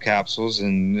of the capsules,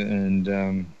 and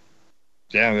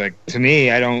like, to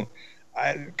me, I don't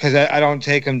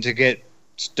take them to get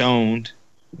stoned.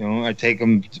 I take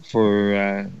them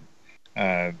for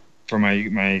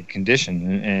my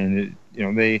condition, and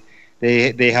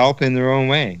they help in their own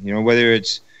way. Whether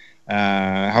it's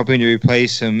helping to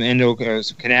replace some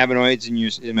some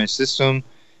cannabinoids in my system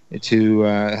to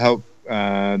help the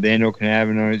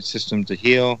endocannabinoid system to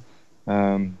heal,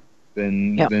 then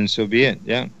so be it.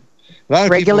 Yeah, a lot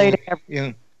of Regulating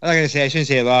people. I'm not gonna say, I shouldn't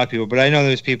say a lot of people, but I know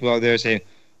there's people out there say,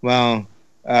 "Well,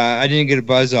 I didn't get a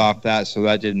buzz off that, so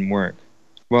that didn't work."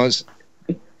 Well,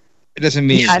 it doesn't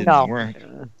mean it didn't work.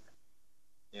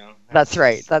 That's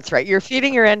right. That's right. You're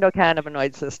feeding your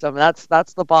endocannabinoid system. That's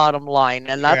the bottom line,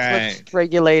 and that's what's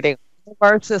regulating all of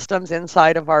our systems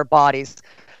inside of our bodies.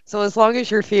 So as long as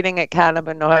you're feeding it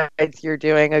cannabinoids, you're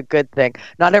doing a good thing.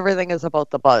 Not everything is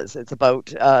about the buzz. It's about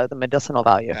the medicinal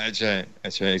value. That's right.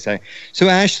 That's right. Exactly. So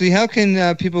Ashley, how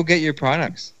can people get your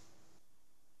products?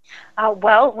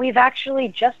 Well, we've actually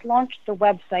just launched the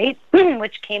website,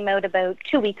 which came out about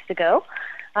 2 weeks ago.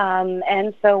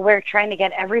 And so we're trying to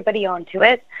get everybody onto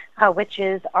it, which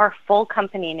is our full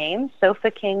company name,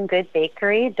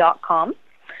 SofaKingGoodBakery.com.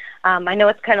 I know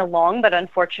it's kind of long, but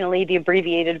unfortunately the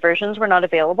abbreviated versions were not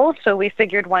available, so we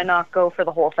figured why not go for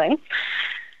the whole thing.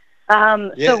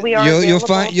 So we are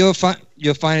you'll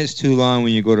find it's too long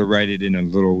when you go to write it in a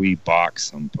little wee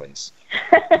box someplace.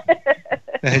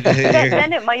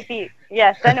 then it might be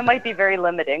very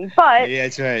limiting. But yeah,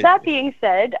 that's right. That being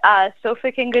said,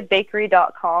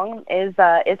 SofaKingGoodBakery.com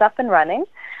is up and running.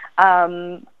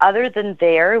 Other than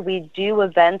there, we do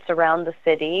events around the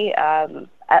city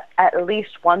at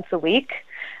least once a week.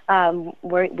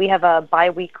 We have a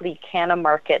bi-weekly canna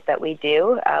market that we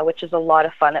do, which is a lot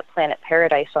of fun at Planet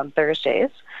Paradise on Thursdays,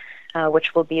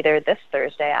 which will be there this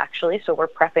Thursday, actually. So we're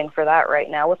prepping for that right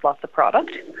now with lots of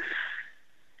product.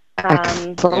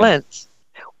 Excellent.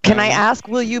 Can I ask,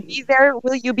 will you be there?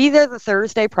 Will you be there the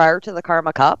Thursday prior to the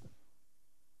Karma Cup?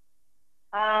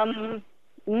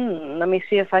 Let me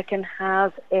see if I can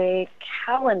have a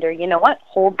calendar. You know what?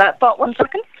 Hold that thought 1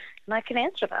 second, and I can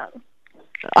answer that.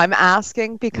 I'm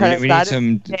asking because we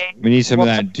need some of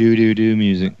that do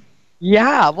music.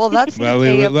 Yeah, well, that's we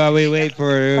wait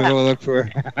for it. We'll look for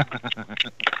it.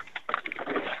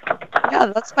 Yeah,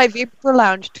 that's my Vapor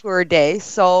Lounge tour day.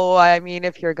 So, I mean,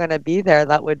 if you're going to be there,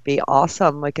 that would be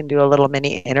awesome. We can do a little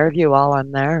mini interview while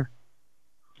I'm there.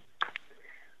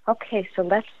 Okay, so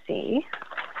let's see.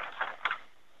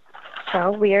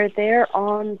 So we are there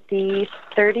on the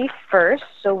 31st,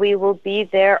 so we will be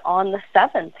there on the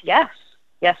 7th. Yes,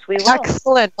 we will.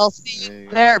 Excellent. I'll see you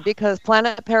there because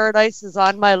Planet Paradise is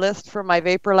on my list for my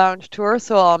Vapor Lounge tour,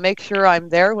 so I'll make sure I'm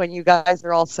there when you guys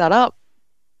are all set up.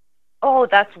 Oh,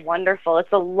 that's wonderful.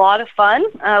 It's a lot of fun.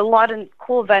 A lot of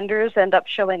cool vendors end up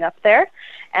showing up there.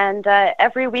 And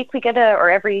every week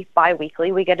every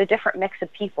bi-weekly, we get a different mix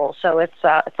of people. So it's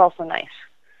also nice.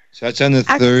 So that's on the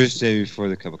Thursday before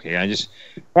the cup. Okay, I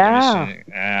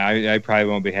probably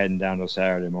won't be heading down till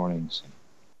Saturday mornings.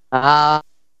 Well,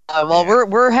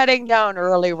 we're heading down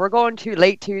early. We're going to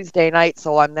late Tuesday night,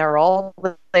 so I'm there all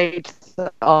late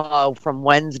from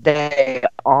Wednesday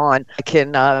on. I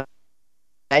can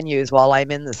venues while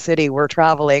I'm in the city. We're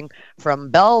traveling from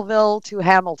Belleville to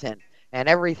Hamilton and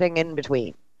everything in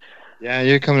between. Yeah,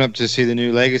 you're coming up to see the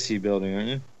new Legacy building, aren't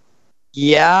you?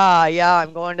 Yeah,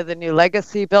 I'm going to the new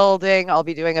Legacy building. I'll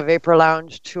be doing a Vapor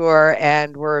Lounge tour,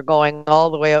 and we're going all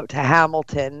the way out to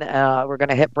Hamilton. We're going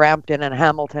to hit Brampton and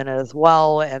Hamilton as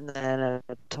well, and then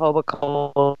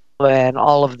Etobicoke and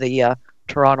all of the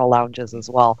Toronto lounges as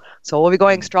well. So we'll be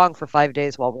going strong for 5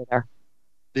 days while we're there.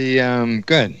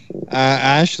 Good.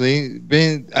 Ashley,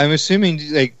 I'm assuming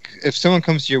like if someone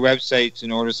comes to your website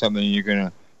and orders something, you're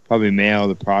gonna probably mail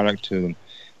the product to them.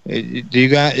 Have you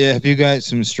got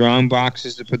some strong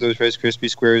boxes to put those Rice Krispie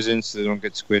squares in so they don't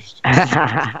get squished?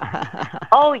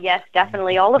 Oh yes,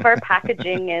 definitely. All of our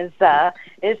packaging is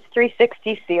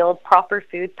 360 sealed, proper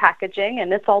food packaging,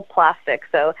 and it's all plastic,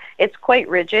 so it's quite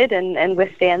rigid and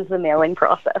withstands the mailing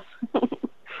process.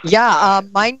 Yeah,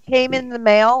 mine came in the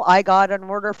mail. I got an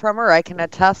order from her. I can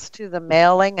attest to the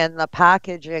mailing and the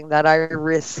packaging that I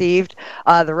received.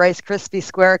 The Rice Krispie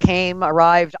Square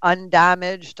arrived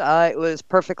undamaged. It was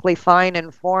perfectly fine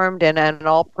and formed and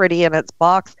all pretty in its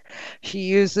box. She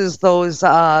uses those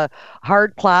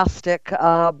hard plastic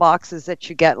boxes that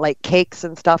you get like cakes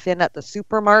and stuff in at the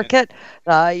supermarket.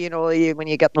 When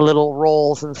you get the little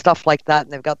rolls and stuff like that,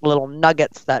 and they've got the little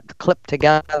nuggets that clip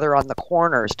together on the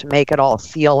corners to make it all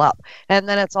seal up, and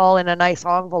then it's all in a nice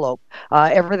envelope.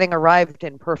 Everything arrived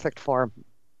in perfect form.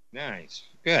 Nice,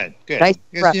 good. Nice.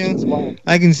 I've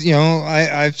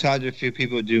talked to a few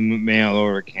people who do mail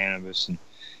order cannabis, and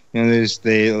there's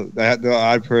the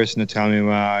odd person to tell me,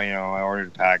 well, I ordered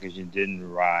a package and it didn't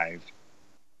arrive.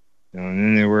 And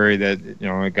then they're worried that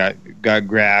it got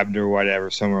grabbed or whatever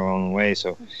somewhere along the way.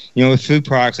 So, with food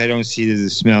products, I don't see the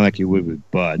smell like you would with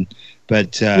bud,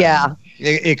 but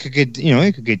it could get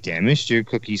it could get damaged. Your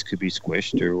cookies could be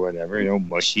squished or whatever,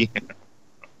 mushy.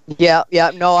 Yeah.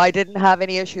 No, I didn't have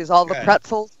any issues. All the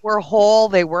pretzels were whole;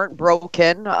 they weren't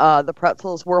broken. The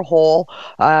pretzels were whole,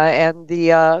 and the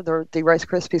Rice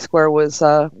Krispie square was,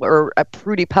 or a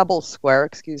Fruity Pebbles square,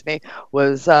 excuse me,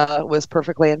 was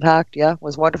perfectly intact. Yeah,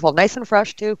 was wonderful, nice and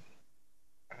fresh too.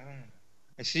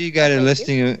 I see you got a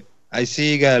listing. I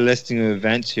see you got a listing of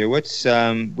events here. What's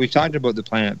we've talked about the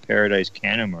Planet Paradise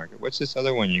Canada Market. What's this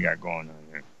other one you got going on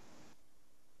here?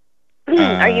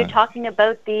 Are you talking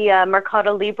about the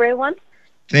Mercado Libre one?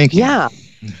 Thank you. Yeah.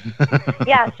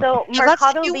 Yeah, so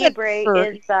Mercado Libre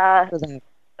is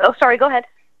oh, sorry, go ahead.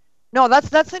 No,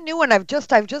 that's a new one. I've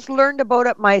just learned about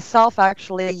it myself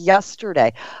actually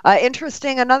yesterday.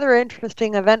 Another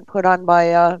interesting event put on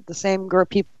by the same group of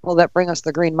people that bring us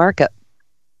the Green Market.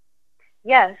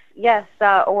 Yes,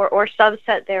 or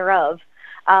subset thereof.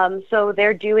 So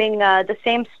they're doing the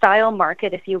same style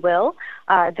market, if you will.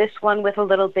 This one with a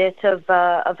little bit of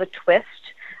a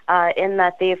twist in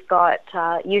that they've got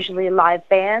usually live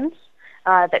bands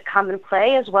that come and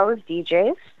play, as well as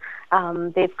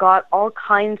DJs. They've got all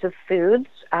kinds of foods.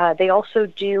 They also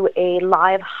do a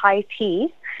live high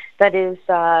tea that is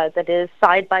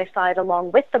side by side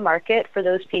along with the market for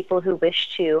those people who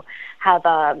wish to have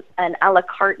an a la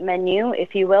carte menu,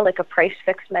 if you will, like a price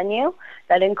fixed menu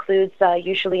that includes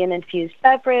usually an infused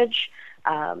beverage,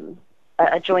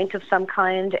 a joint of some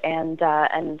kind,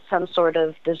 and some sort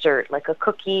of dessert like a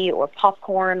cookie or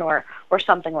popcorn or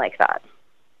something like that.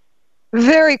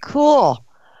 Very cool.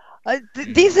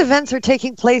 These events are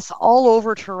taking place all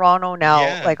over Toronto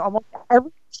now, like almost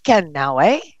every weekend now,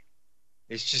 eh?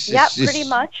 It's just pretty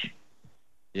much.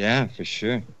 Yeah, for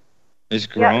sure. It's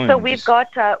growing. Yeah, so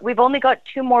we've only got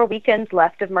 2 more weekends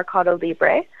left of Mercado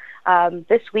Libre.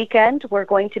 This weekend we're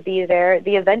going to be there.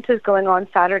 The event is going on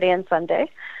Saturday and Sunday.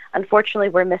 Unfortunately,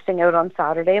 we're missing out on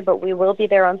Saturday, but we will be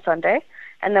there on Sunday.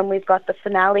 And then we've got the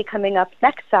finale coming up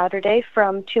next Saturday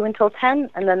from 2 until 10,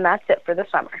 and then that's it for the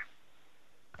summer.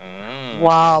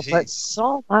 Wow, but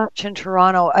so much in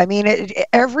Toronto. I mean,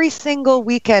 every single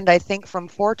weekend, I think from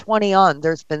 420 on,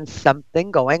 there's been something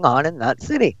going on in that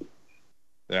city.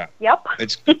 Yeah. Yep.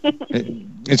 It's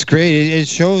great. It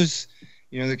shows,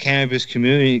 the cannabis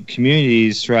community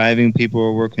is thriving. People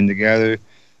are working together.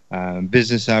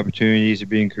 Business opportunities are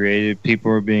being created.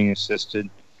 People are being assisted.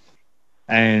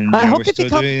 And I hope it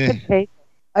becomes contagious.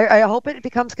 I hope it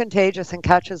becomes contagious and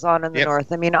catches on in the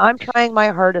north. I mean, I'm trying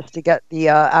my hardest to get the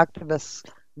activists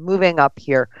moving up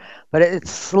here, but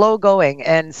it's slow going.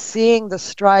 And seeing the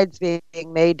strides being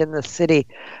made in the city,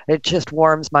 it just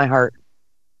warms my heart.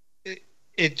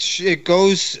 It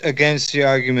goes against the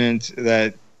argument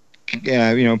that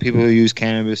people who use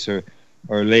cannabis are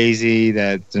lazy,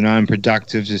 that they're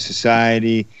non-productive to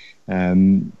society, all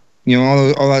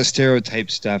that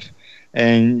stereotype stuff.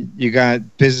 And you got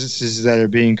businesses that are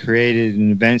being created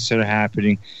and events that are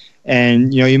happening.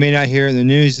 And, you may not hear it in the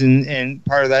news, and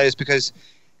part of that is because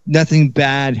nothing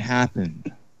bad happened.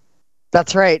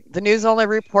 That's right. The news only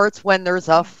reports when there's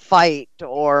a fight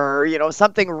or,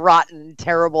 something rotten,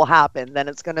 terrible happened, then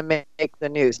it's going to make the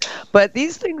news. But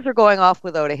these things are going off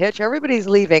without a hitch. Everybody's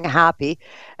leaving happy,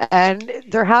 and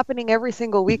they're happening every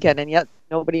single weekend, and yet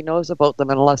nobody knows about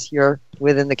them unless you're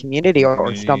within the community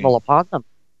or stumble upon them.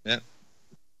 Yep.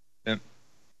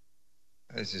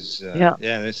 This is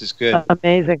this is good.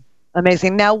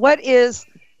 Amazing. Now, what is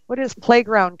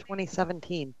Playground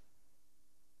 2017?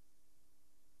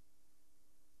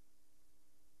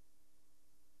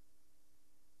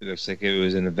 It looks like it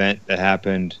was an event that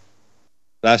happened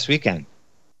last weekend.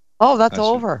 Oh, that's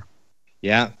over.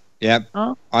 Yeah. Yep.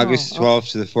 Oh, August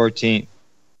 12th to the 14th.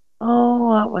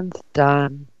 Oh, that one's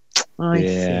done.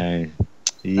 I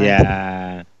see.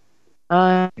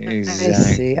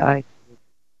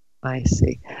 I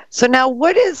see. So now,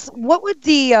 what would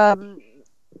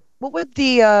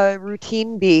the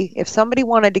routine be if somebody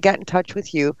wanted to get in touch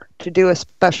with you to do a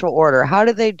special order? How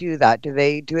do they do that? Do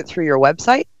they do it through your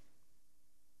website?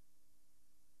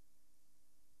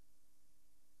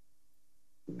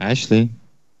 Ashley,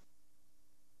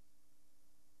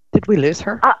 did we lose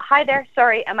her? Hi there.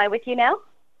 Sorry, am I with you now?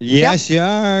 Yes, you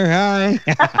are. Hi.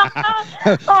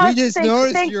 We just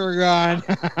noticed you were gone.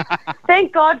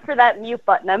 Thank God for that mute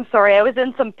button. I'm sorry. I was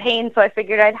in some pain, so I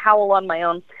figured I'd howl on my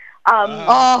own.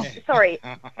 Sorry.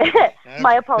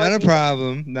 My apologies.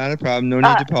 Not a problem. No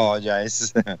need to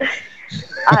apologize.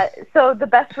 So the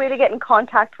best way to get in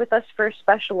contact with us for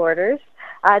special orders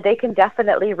they can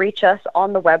definitely reach us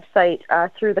on the website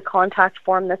through the contact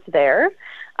form that's there.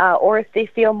 Or if they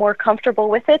feel more comfortable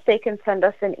with it, they can send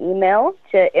us an email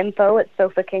to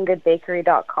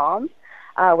info@sofakingoodbakery.com,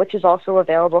 which is also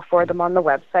available for them on the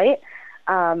website.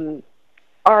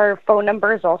 Our phone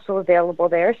number is also available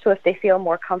there, so if they feel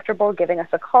more comfortable giving us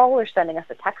a call or sending us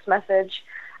a text message,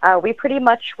 we pretty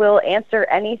much will answer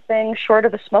anything short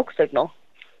of a smoke signal.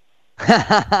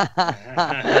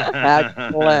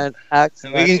 Excellent.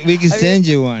 We can send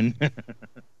you one.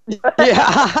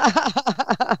 Yeah.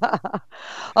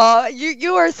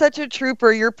 You are such a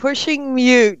trooper. You're pushing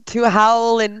mute to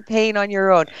howl in pain on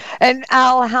your own. And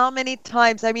Al, how many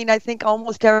times? I mean, I think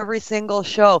almost every single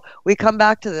show we come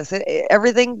back to this.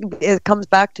 Everything comes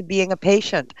back to being a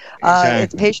patient. Exactly.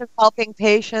 It's patients helping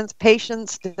patients,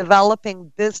 patients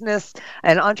developing business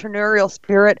and entrepreneurial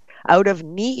spirit out of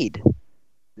need.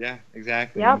 Yeah,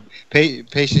 exactly. Yep.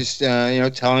 Patients,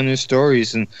 telling their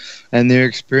stories and their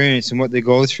experience and what they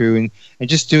go through, and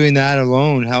just doing that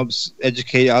alone helps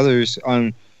educate others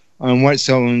on what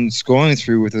someone's going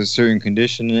through with a certain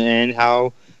condition and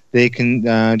how they can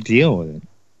deal with it.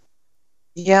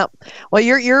 Yep. Well,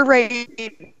 you're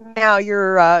right now.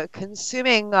 You're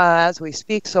consuming, as we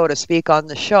speak, so to speak, on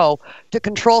the show to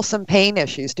control some pain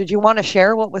issues. Did you want to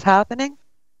share what was happening?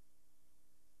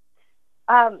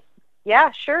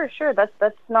 Yeah, sure.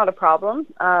 That's not a problem.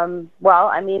 Well,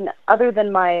 I mean, other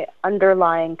than my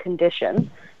underlying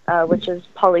condition, which is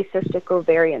polycystic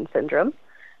ovarian syndrome,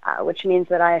 which means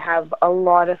that I have a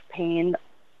lot of pain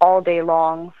all day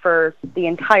long for the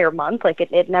entire month. Like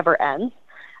it never ends.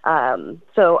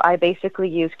 So I basically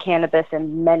use cannabis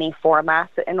in many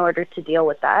formats in order to deal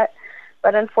with that.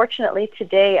 But unfortunately,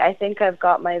 today I think I've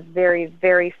got my very,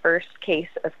 very first case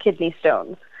of kidney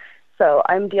stones. So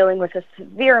I'm dealing with a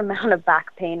severe amount of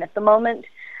back pain at the moment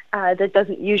that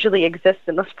doesn't usually exist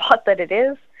in the spot that it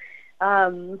is.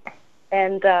 And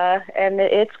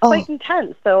it's quite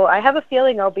intense. So I have a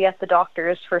feeling I'll be at the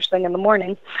doctor's first thing in the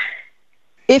morning.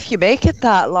 If you make it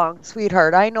that long,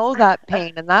 sweetheart, I know that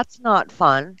pain, and that's not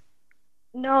fun.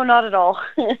 No, not at all.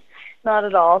 Not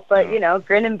at all. But,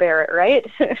 grin and bear it, right?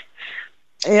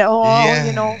 Yeah,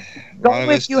 well, go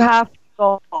if you have to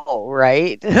go,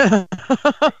 right?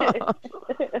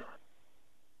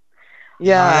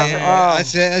 Yeah. I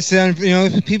said,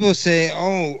 people say,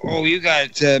 oh, you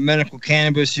got medical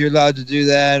cannabis, you're allowed to do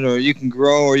that, or you can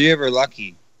grow, or you're ever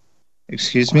lucky.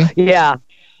 Excuse me? Yeah.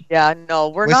 Yeah, no,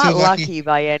 we're not lucky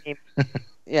by any.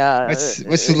 Yeah.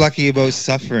 What's so lucky about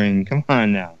suffering? Come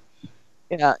on now.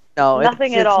 Yeah, no,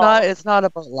 nothing at all. It's not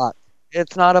about luck.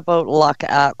 It's not about luck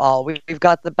at all. We've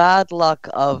got the bad luck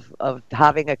of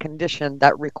having a condition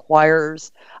that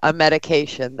requires a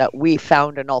medication that we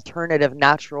found an alternative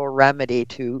natural remedy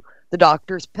to the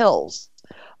doctor's pills.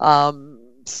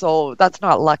 So that's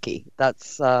not lucky.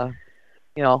 That's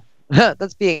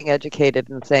that's being educated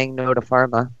and saying no to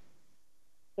pharma.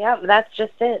 Yeah, that's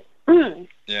just it.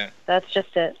 Yeah. That's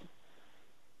just it.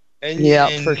 And,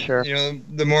 for sure.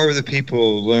 The more the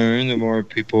people learn, the more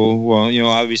people. Well,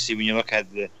 obviously, when you look at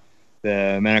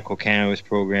the medical cannabis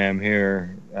program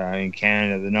here in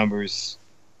Canada, the numbers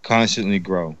constantly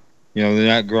grow. They're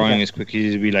not growing as quickly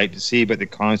as we like to see, but they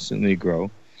constantly grow.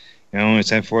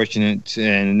 It's unfortunate,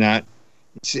 and not.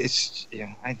 It's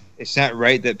not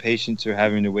right that patients are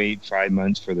having to wait 5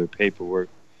 months for their paperwork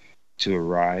to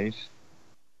arrive.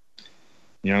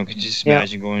 Could you just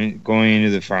imagine going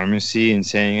into the pharmacy and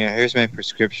saying, "Here's my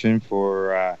prescription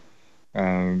for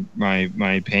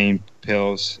my pain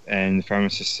pills," and the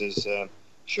pharmacist says,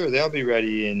 "Sure, they'll be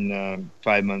ready in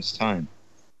 5 months' time."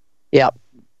 Yep.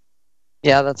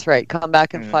 Yeah, that's right. Come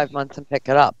back in 5 months and pick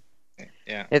it up.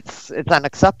 Yeah. It's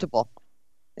unacceptable.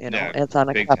 It's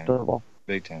unacceptable.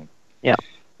 Big time. Yeah.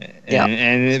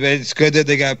 And it's good that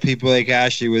they got people like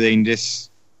Ashley where they can just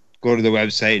go to the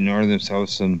website and order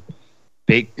themselves some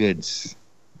baked goods.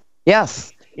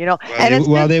 Yes,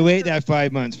 while they wait that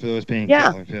 5 months for those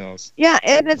painkiller pills. Yeah,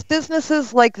 and it's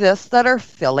businesses like this that are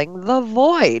filling the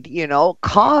void,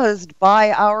 caused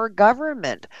by our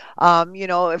government.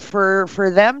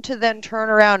 For them to then turn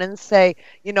around and say,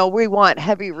 we want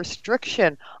heavy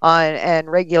restriction and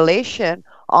regulation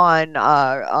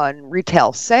on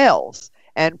retail sales,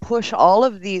 and push all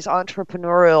of these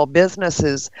entrepreneurial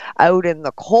businesses out in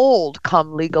the cold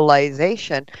come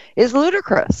legalization is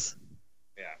ludicrous.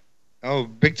 Yeah. Oh,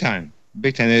 big time.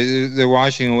 They're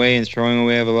washing away and throwing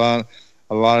away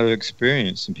a lot of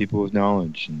experience and people with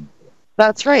knowledge.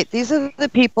 That's right. These are the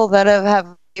people that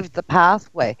have paved the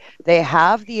pathway. They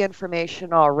have the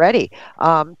information already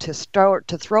to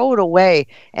throw it away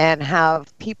and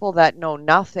have people that know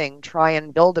nothing try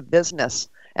and build a business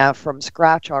from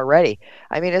scratch already.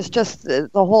 I mean, it's just the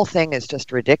whole thing is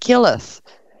just ridiculous.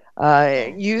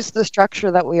 Use the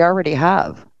structure that we already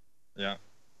have. Yeah,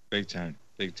 big time.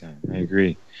 I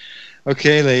agree.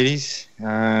 Okay, ladies,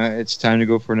 it's time to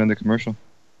go for another commercial.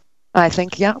 I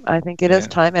think it is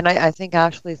time, and I think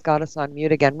Ashley's got us on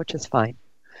mute again, which is fine.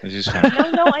 Which is fine.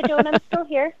 No, I don't. I'm still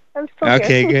here.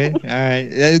 Okay, good. All right.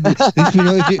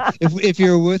 If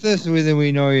you're with us, then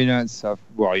we know you're not suffering.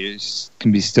 Well, you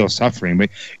can be still suffering, but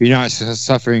you're not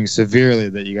suffering severely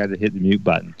that you got to hit the mute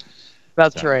button.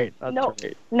 That's right.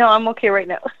 No, I'm okay right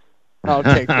now.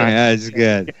 Okay, good. That's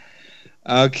good.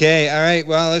 Okay, all right.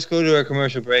 Well, let's go to our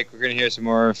commercial break. We're going to hear some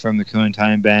more from the Killing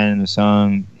Time Band and the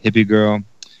song Hippie Girl.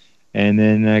 And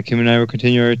then Kim and I will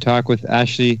continue our talk with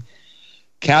Ashley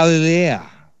Calia.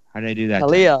 How did I do that?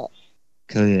 Calia.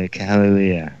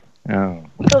 Oh.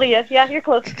 Calia, yeah, you're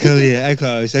close. Calia, I'm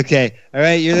close. Okay. All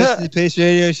right, you're listening to the Pace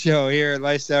Radio Show here at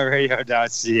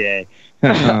lifestyleradio.ca.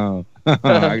 Oh.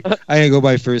 I'm going to go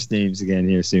by first names again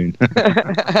here soon. All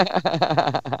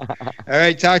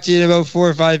right, talk to you in about 4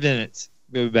 or 5 minutes.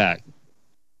 We'll be back.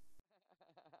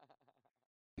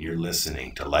 You're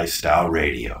listening to Lifestyle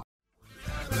Radio.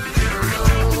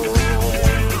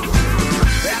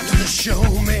 After the show,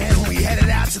 man, we headed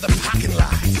out to the parking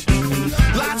lot.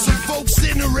 Lots of folks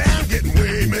sitting around getting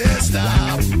way messed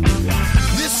up.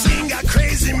 This scene got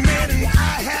crazy, man, and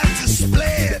I had to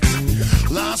split.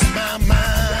 Lost my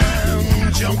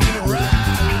mind, jumped in a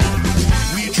ride.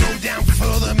 We drove down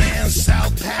further, man,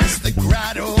 south past the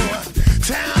grotto.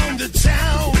 Town to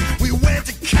town, we went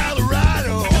to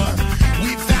Colorado.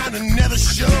 We found another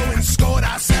show and scored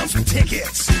ourselves some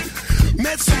tickets.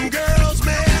 Met some girls,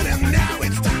 man, and now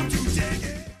it's time to take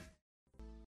it.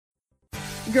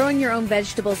 Growing your own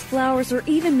vegetables, flowers, or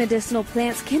even medicinal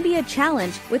plants can be a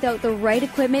challenge without the right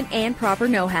equipment and proper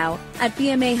know-how. At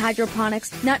BMA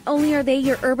Hydroponics, not only are they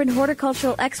your urban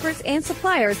horticultural experts and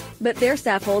suppliers, but their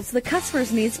staff holds the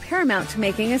customer's needs paramount to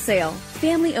making a sale.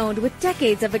 Family-owned with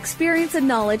decades of experience and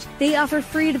knowledge, they offer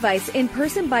free advice in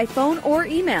person, by phone, or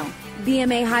email.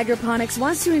 BMA Hydroponics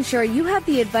wants to ensure you have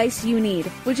the advice you need,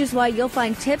 which is why you'll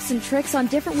find tips and tricks on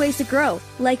different ways to grow,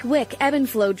 like wick, ebb and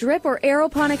flow, drip, or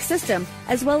aeroponics system,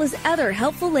 as well as other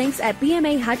helpful links at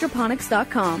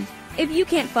bmahydroponics.com. If you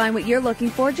can't find what you're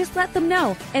looking for, just let them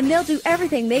know, and they'll do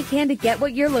everything they can to get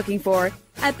what you're looking for.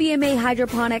 At BMA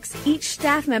Hydroponics, each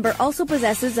staff member also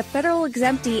possesses a federal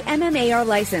exemptee MMAR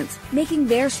license, making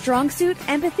their strong suit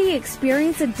empathy,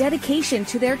 experience, and dedication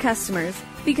to their customers.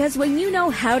 Because when you know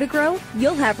how to grow,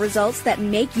 you'll have results that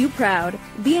make you proud.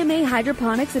 BMA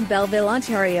Hydroponics in Belleville,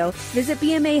 Ontario. Visit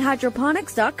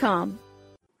bmahydroponics.com.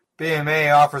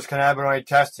 BMA offers cannabinoid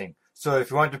testing, so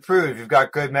if you want to prove you've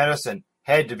got good medicine,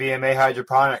 head to BMA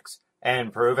Hydroponics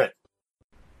and prove it.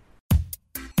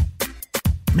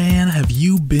 Man, have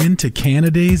you been to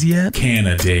Canadays yet?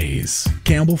 Canadays,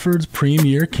 Campbellford's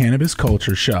premier cannabis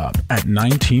culture shop at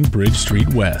 19 Bridge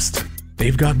Street West.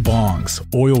 They've got bongs,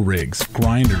 oil rigs,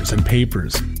 grinders, and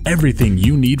papers. Everything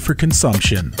you need for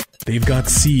consumption. They've got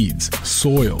seeds,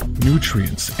 soil,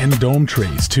 nutrients, and dome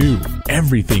trays too.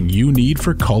 Everything you need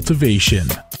for cultivation.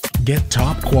 Get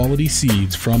top quality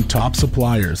seeds from top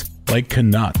suppliers like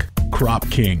Canuck, Crop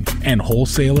King, and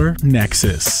wholesaler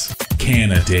Nexus.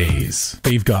 Canadays.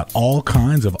 They've got all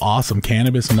kinds of awesome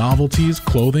cannabis novelties,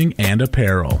 clothing, and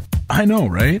apparel. I know,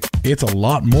 right? It's a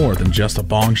lot more than just a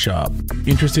bong shop.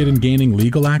 Interested in gaining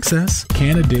legal access?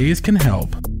 Canadays can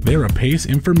help. They're a PACE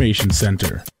information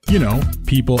center. You know,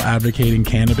 people advocating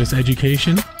cannabis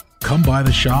education. Come by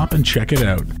the shop and check it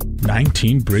out.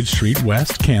 19 Bridge Street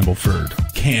West, Campbellford.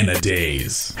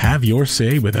 Canadays. Have your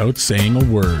say without saying a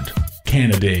word.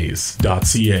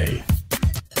 Canadays.ca.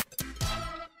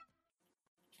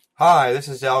 Hi, this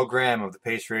is Al Graham of the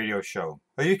Pace Radio Show.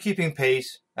 Are you keeping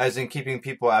pace, as in keeping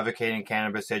people advocating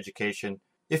cannabis education?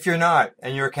 If you're not,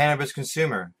 and you're a cannabis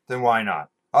consumer, then why not?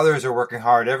 Others are working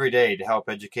hard every day to help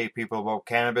educate people about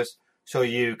cannabis so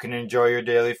you can enjoy your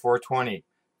daily 420.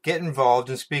 Get involved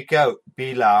and speak out.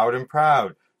 Be loud and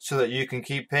proud so that you can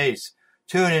keep pace.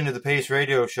 Tune into the Pace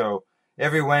Radio Show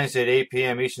every Wednesday at 8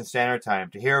 p.m. Eastern Standard Time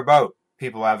to hear about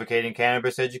people advocating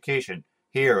cannabis education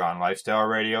here on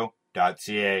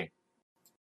lifestyleradio.ca.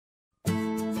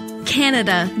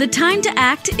 Canada, the time to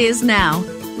act is now.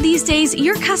 These days,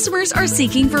 your customers are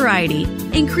seeking variety.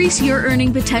 Increase your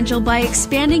earning potential by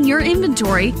expanding your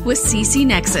inventory with CC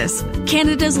Nexus,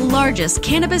 Canada's largest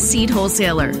cannabis seed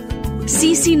wholesaler.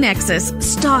 CC Nexus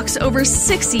stocks over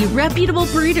 60 reputable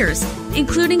breeders,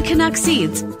 including Canuck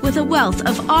seeds, with a wealth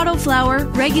of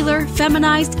autoflower, regular,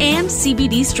 feminized, and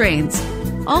CBD strains.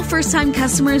 All first-time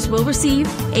customers will receive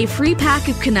a free pack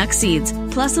of Canuck seeds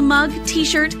plus a mug,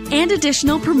 t-shirt, and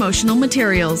additional promotional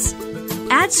materials.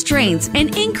 Add strains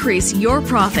and increase your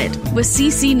profit with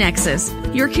CC Nexus,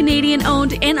 your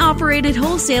Canadian-owned and operated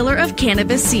wholesaler of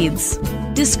cannabis seeds.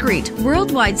 Discreet,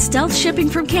 worldwide stealth shipping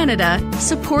from Canada,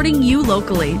 supporting you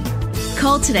locally.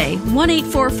 Call today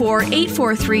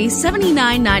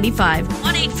 1-844-843-7995,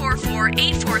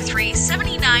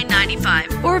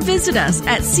 1-844-843-7995, or visit us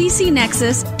at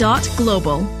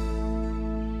ccnexus.global.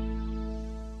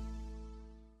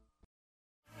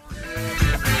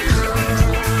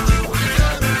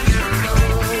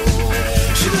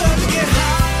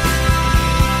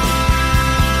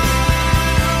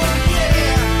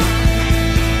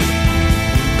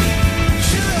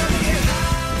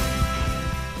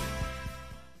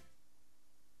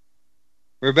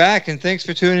 We're back, and thanks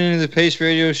for tuning into the Pace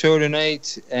Radio Show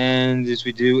tonight. And as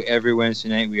we do every Wednesday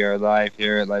night, we are live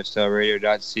here at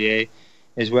lifestyleradio.ca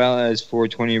as well as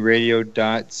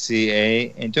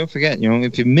 420radio.ca. And don't forget,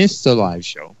 if you missed the live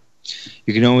show,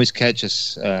 you can always catch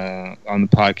us on the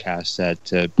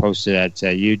podcast posted at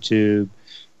YouTube.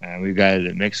 We've got it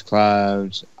at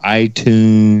Mixcloud,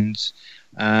 iTunes,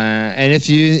 and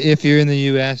if you're in the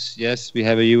U.S., yes, we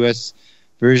have a U.S.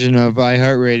 version of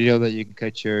iHeartRadio that you can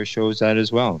catch your shows at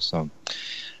as well. So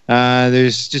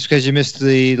there's just because you missed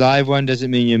the live one doesn't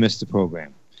mean you missed the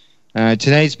program.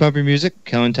 Tonight's bumper music,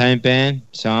 Clementine Band,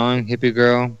 song Hippie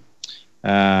Girl.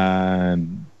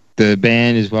 The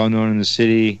band is well known in the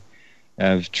city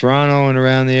of Toronto and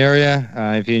around the area.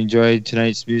 If you enjoyed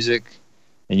tonight's music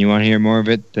and you want to hear more of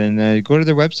it, then go to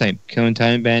their website,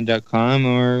 clementineband.com,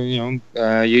 or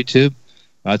YouTube.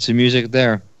 Lots of music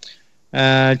there.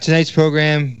 Tonight's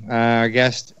program, our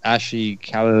guest, Ashley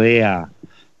Calia,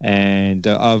 and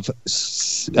of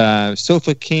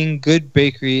Sofa King Good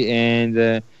Bakery,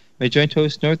 and my joint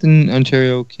host, Northern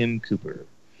Ontario, Kim Cooper.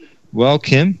 Well,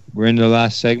 Kim, we're in the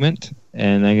last segment,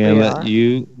 and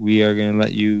we are going to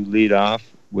let you lead off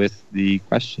with the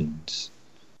questions.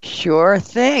 Sure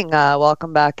thing.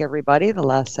 Welcome back, everybody. The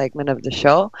last segment of the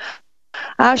show.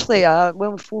 Ashley,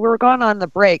 when we were gone on the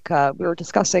break, we were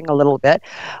discussing a little bit.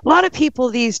 A lot of people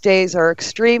these days are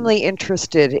extremely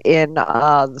interested in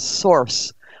the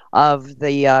source of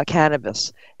the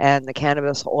cannabis and the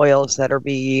cannabis oils that are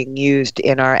being used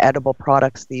in our edible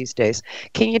products these days.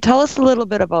 Can you tell us a little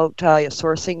bit about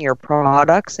sourcing your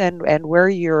products and where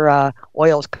your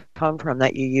oils come from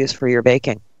that you use for your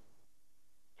baking?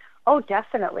 Oh,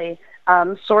 definitely.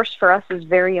 Source for us is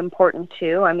very important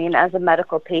too. I mean, as a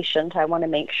medical patient, I want to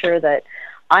make sure that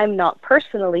I'm not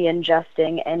personally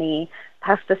ingesting any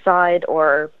pesticide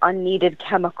or unneeded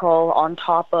chemical on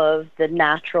top of the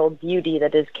natural beauty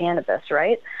that is cannabis,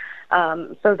 right?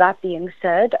 So that being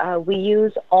said, we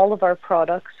use all of our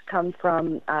products come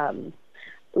from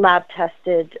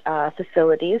lab-tested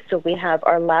facilities. So we have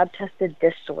our lab-tested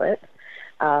distillate.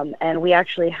 And we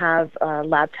actually have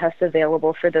lab tests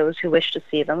available for those who wish to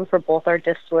see them for both our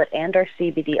distillate and our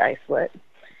CBD isolate.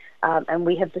 And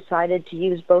we have decided to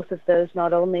use both of those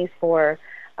not only for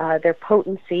their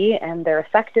potency and their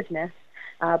effectiveness,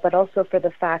 but also for the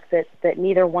fact that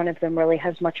neither one of them really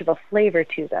has much of a flavor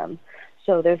to them.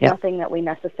 So there's nothing that we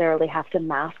necessarily have to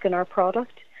mask in our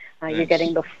product. You're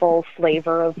getting the full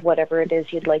flavor of whatever it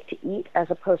is you'd like to eat,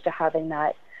 as opposed to having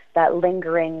that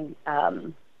lingering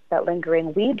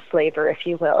weed flavor, if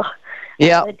you will.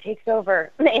 Yeah. It takes over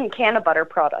in canna butter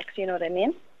products, you know what I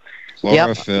mean?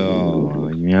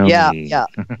 Chlorophyll. Yummy.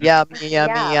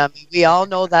 Yummy. We all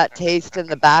know that taste in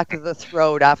the back of the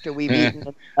throat after we've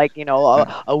eaten,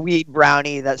 a weed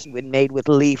brownie that's been made with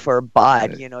leaf or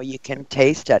bud. You can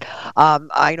taste it.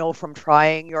 I know from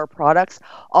trying your products,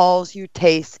 all you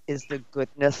taste is the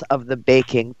goodness of the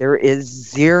baking. There is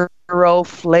zero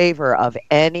flavor of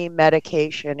any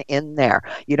medication in there.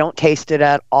 You don't taste it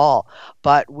at all.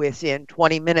 But within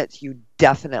 20 minutes, you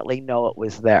definitely know it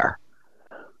was there.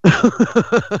 That's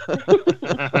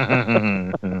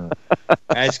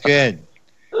good,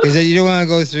 because you don't want to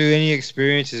go through any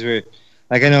experiences where,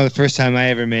 like, I know the first time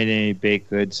I ever made any baked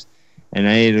goods, and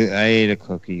I ate a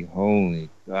cookie. Holy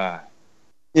God!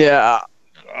 Yeah.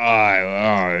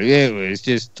 Oh, it was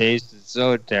just tasted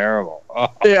so terrible.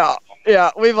 Oh.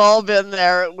 Yeah, we've all been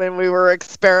there when we were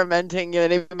experimenting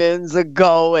many moons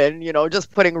ago, and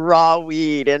just putting raw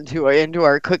weed into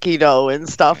our cookie dough and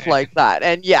stuff like that.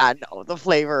 And the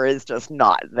flavor is just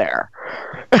not there.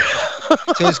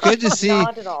 So it's good to see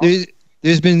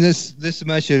there's been this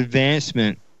much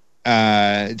advancement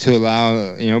to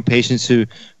allow patients who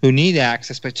need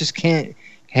access but just can't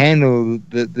handle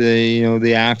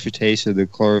the aftertaste of the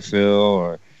chlorophyll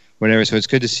or whatever. So it's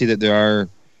good to see that there are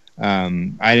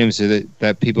items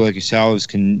that people like yourselves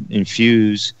can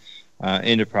infuse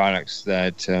into products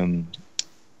that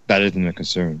that isn't a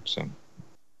concern. So.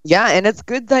 Yeah, and it's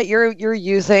good that you're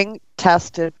using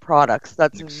tested products.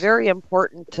 That's very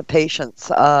important to patients.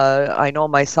 I know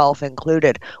myself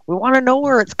included. We want to know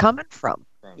where it's coming from.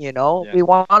 You know, we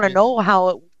want to know how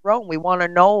it was grown. We want to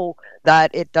know that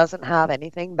it doesn't have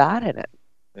anything bad in it.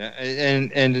 Yeah,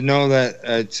 and to know that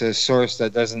it's a source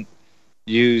that doesn't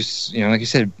use, like you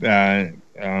said,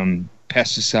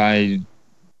 pesticide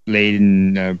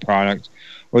laden product,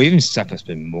 or even stuff that's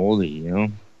been moldy.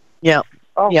 Yeah.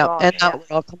 Oh, yeah, God, and that would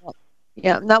all come up.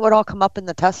 Yeah, and that would all come up in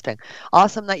the testing.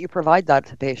 Awesome that you provide that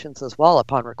to patients as well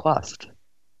upon request.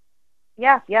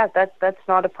 Yeah, that's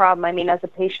not a problem. I mean, as a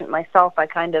patient myself, I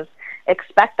kind of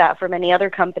expect that from any other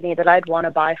company that I'd want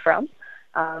to buy from.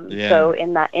 So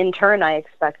in turn, I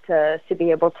expect to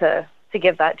be able to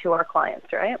give that to our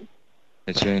clients, right?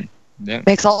 That's right. Yeah.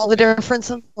 Makes all the difference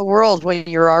in the world when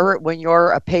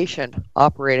you're a patient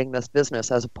operating this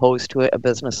business as opposed to a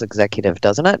business executive,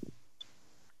 doesn't it?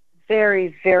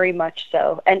 Very, very much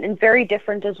so. And very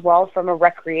different as well from a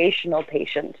recreational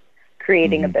patient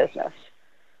creating a business.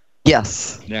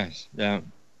 Yes. Yes. Yeah.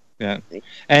 Yeah.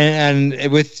 And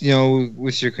with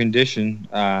with your condition,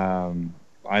 I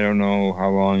don't know how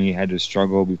long you had to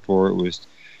struggle before it was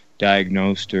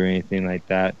diagnosed or anything like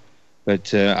that.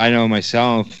 But I know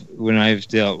myself, when I've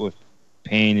dealt with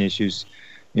pain issues,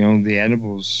 the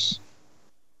edibles,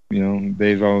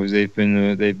 they've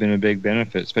been a big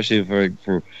benefit, especially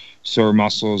for sore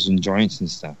muscles and joints and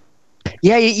stuff.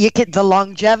 Yeah, you get the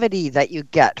longevity that you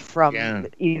get from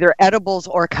either edibles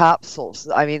or capsules.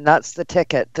 I mean, that's the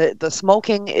ticket. The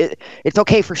smoking, it's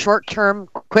okay for short-term,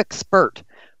 quick spurt,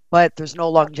 but there's no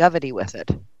longevity with it.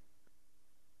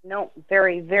 No,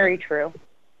 very, very true.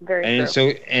 Very and true.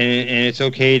 And it's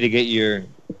okay to get your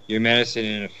medicine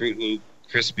in a Fruit Loop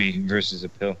crispy versus a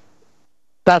pill.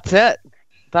 That's it.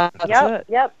 That's it.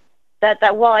 Yep.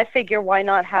 Well, I figure why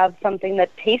not have something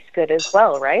that tastes good as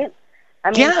well, right?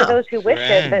 I mean, for those who wish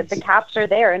it, the caps are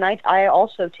there, and I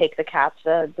also take the caps,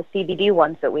 the CBD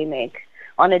ones that we make,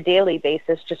 on a daily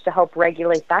basis just to help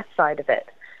regulate that side of it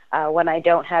when I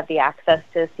don't have the access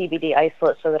to CBD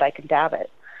isolate so that I can dab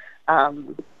it.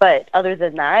 But other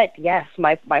than that, yes,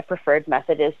 my preferred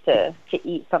method is to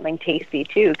eat something tasty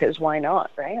too, because why not,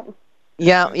 right?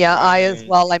 Yeah, I as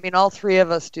well. I mean, all three of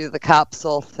us do the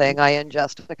capsule thing. I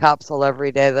ingest a capsule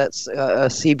every day that's a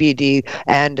CBD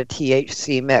and a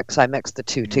THC mix. I mix the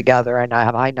two together, and I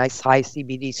have a nice high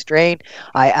CBD strain.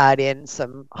 I add in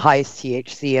some high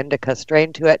THC indica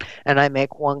strain to it, and I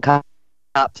make one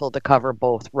capsule to cover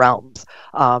both realms.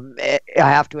 I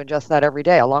have to ingest that every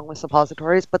day, along with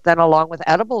suppositories, but then along with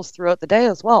edibles throughout the day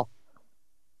as well.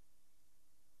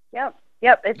 Yep.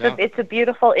 It's a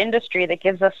beautiful industry that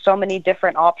gives us so many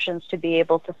different options to be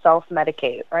able to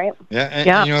self-medicate, right? Yeah,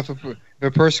 and if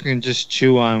a person can just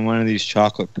chew on one of these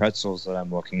chocolate pretzels that I'm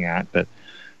looking at that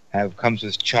comes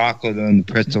with chocolate on the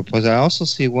pretzel. Plus, I also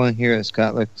see one here that's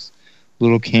got like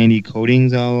little candy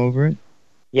coatings all over it.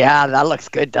 Yeah, that looks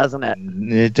good, doesn't it?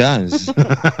 It does.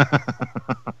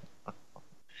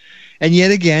 And yet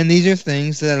again, these are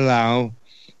things that allow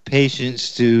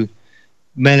patients to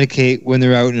medicate when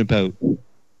they're out and about.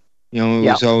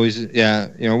 It's always,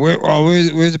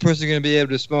 where's the person going to be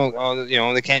able to smoke? Oh,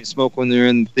 they can't smoke when they're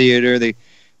in the theater. They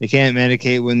can't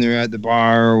medicate when they're at the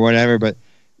bar or whatever. But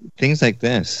things like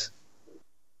this,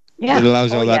 it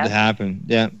allows all that to happen.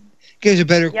 Yeah, gives a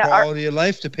better quality of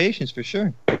life to patients for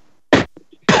sure.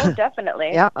 Oh,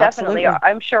 definitely. Yeah, definitely. Absolutely.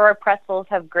 I'm sure our pretzels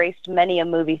have graced many a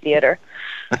movie theater.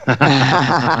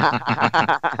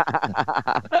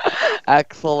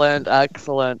 Excellent.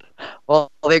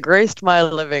 Well, they graced my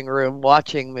living room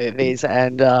watching movies,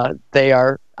 and they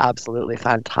are absolutely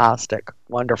fantastic,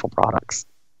 wonderful products.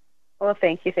 Well,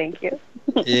 thank you.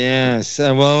 Yes.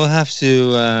 Well, we'll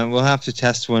have to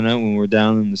test one out when we're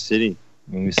down in the city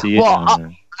when we see it down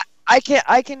there. I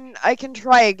can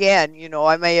try again.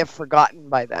 I may have forgotten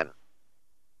by then.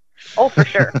 Oh, for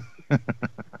sure.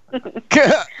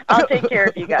 I'll take care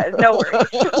of you guys. No worries.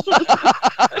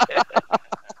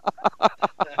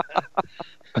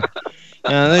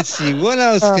 Now let's see. What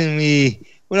else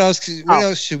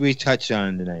should we touch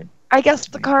on tonight? I guess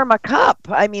the Karma Cup.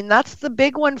 I mean, that's the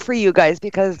big one for you guys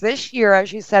because this year,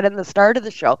 as you said in the start of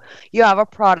the show, you have a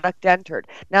product entered.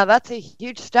 Now, that's a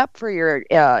huge step for your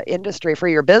industry, for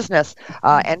your business,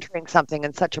 entering something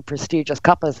in such a prestigious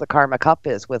cup as the Karma Cup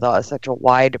is, with such a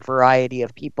wide variety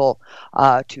of people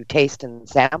to taste and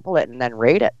sample it and then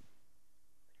rate it.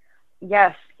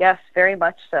 Yes, very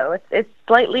much so. It's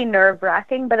slightly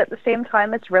nerve-wracking, but at the same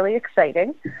time, it's really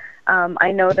exciting.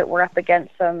 I know that we're up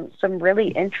against some really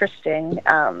interesting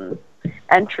and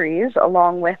entries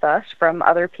along with us from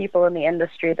other people in the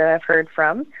industry that I've heard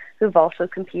from who've also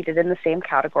competed in the same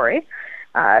category.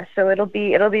 So it'll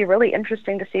be really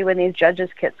interesting to see when these judges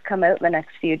kits come out in the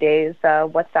next few days,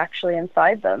 what's actually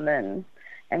inside them and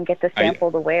get to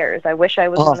sample the wares. I wish I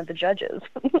was one of the judges.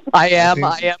 I am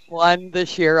one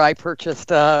this year. I purchased,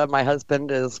 my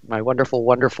husband is my wonderful,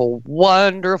 wonderful,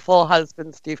 wonderful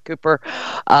husband, Steve Cooper.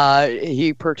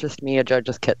 He purchased me a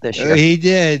judge's kit this year. He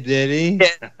did he?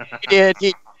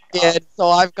 He did. So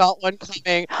I've got one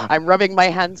coming. I'm rubbing my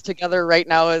hands together right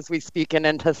now as we speak in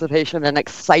anticipation and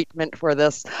excitement for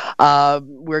this.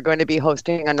 We're going to be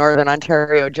hosting a Northern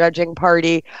Ontario judging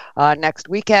party next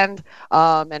weekend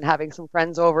and having some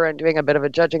friends over and doing a bit of a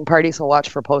judging party. So watch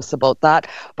for posts about that.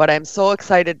 But I'm so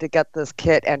excited to get this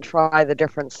kit and try the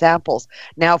different samples.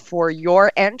 Now, for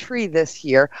your entry this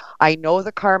year, I know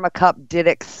the Karma Cup did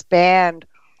expand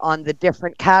on the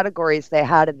different categories they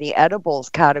had in the edibles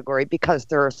category because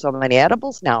there are so many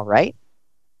edibles now, right?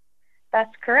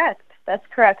 That's correct.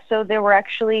 So there were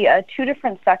actually 2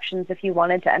 different sections if you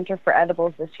wanted to enter for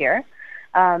edibles this year.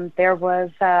 There was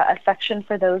a section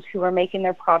for those who are making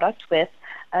their product with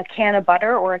a can of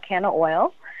butter or a can of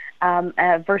oil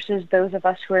versus those of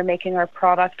us who are making our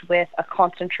product with a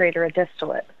concentrate or a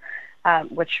distillate.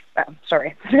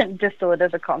 Distillate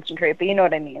is a concentrate, but you know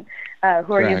what I mean,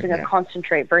 who are using a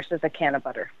concentrate versus a can of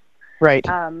butter. Right.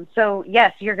 So,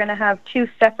 yes, you're going to have 2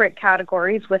 separate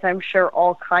categories with, I'm sure,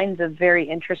 all kinds of very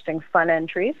interesting, fun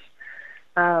entries.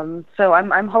 So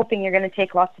I'm hoping you're going to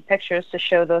take lots of pictures to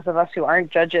show those of us who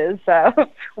aren't judges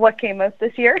what came out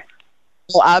this year.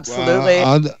 Well, absolutely.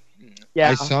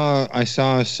 Yeah. I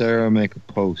saw Sarah make a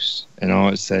post, and all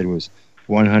it said was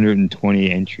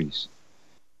 120 entries.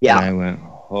 Yeah. And I went,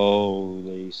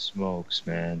 holy smokes,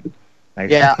 man.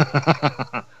 Yeah.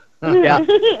 Yeah.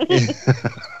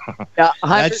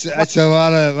 That's a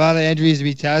lot of entries to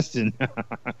be testing.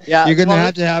 Yeah. You're going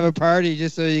to have a party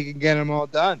just so you can get them all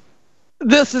done.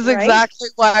 This is exactly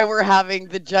why we're having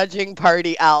the judging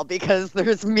party, Al, because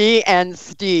there's me and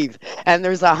Steve, and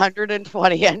there's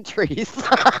 120 entries.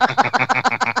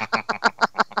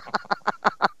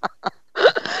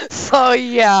 So,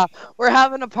 yeah, we're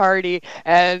having a party,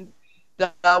 and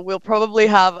we'll probably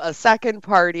have a second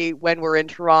party when we're in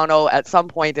Toronto at some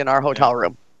point in our hotel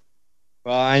room.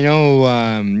 Well, I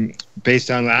know based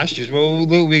on last year's,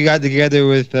 we got together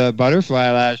with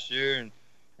Butterfly last year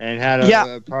and had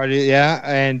a party,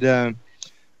 and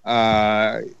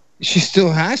she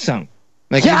still has some.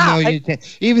 Like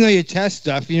even though you test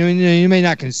stuff, you may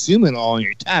not consume it all in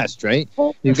your test, right?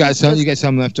 You got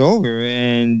some left over,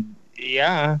 and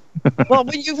yeah. Well,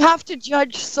 when you have to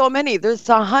judge so many, there's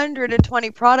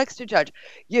 120 products to judge.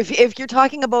 If you're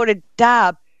talking about a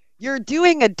dab, you're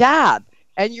doing a dab.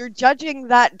 And you're judging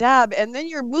that dab, and then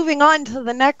you're moving on to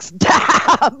the next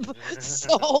dab.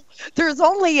 So there's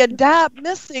only a dab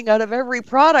missing out of every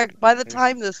product by the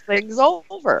time this thing's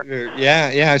over.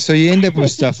 Yeah. So you end up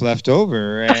with stuff left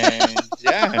over, and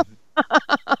yeah.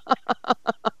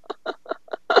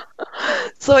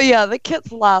 So yeah, the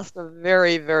kits last a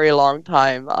very, very long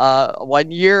time.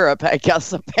 1 year, I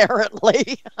guess,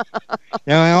 apparently.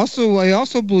 Now, I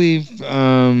also believe.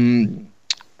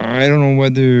 I don't know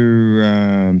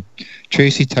whether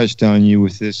Tracy touched on you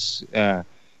with this,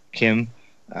 Kim,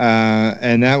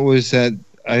 and that was that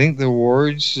I think the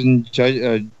awards and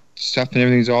stuff and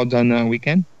everything's all done that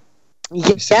weekend.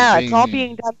 Yeah, it's all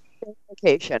being done at the same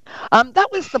location. That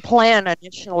was the plan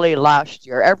initially last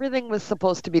year. Everything was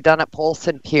supposed to be done at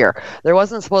Polson Pier. There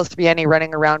wasn't supposed to be any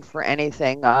running around for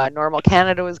anything. Normal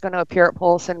Canada was going to appear at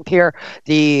Polson Pier.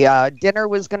 The dinner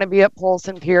was going to be at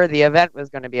Polson Pier. The event was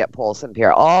going to be at Polson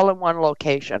Pier, all in one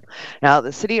location. Now,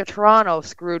 the City of Toronto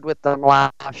screwed with them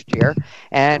last year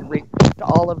and removed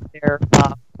all of their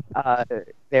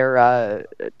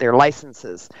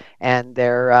licenses and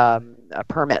their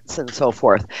permits and so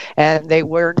forth, and they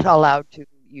weren't allowed to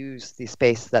use the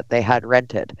space that they had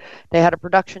rented. They had a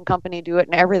production company do it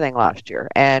and everything last year,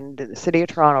 and the City of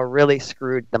Toronto really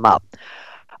screwed them up.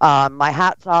 My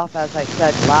hat's off, as I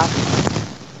said last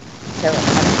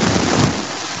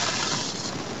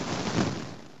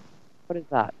what is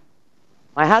that?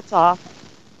 My hat's off,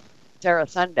 Sarah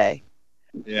Sunday.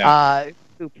 Yeah.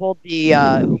 Who pulled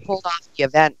off the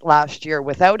event last year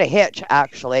without a hitch,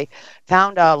 actually,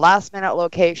 found a last-minute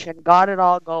location, got it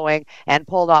all going, and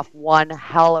pulled off one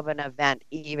hell of an event,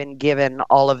 even given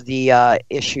all of the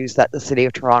issues that the City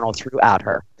of Toronto threw at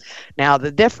her. Now,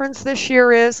 the difference this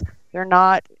year is they're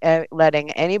not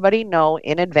letting anybody know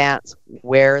in advance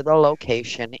where the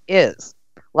location is.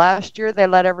 Last year, they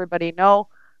let everybody know.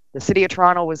 The City of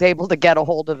Toronto was able to get a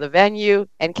hold of the venue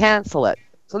and cancel it.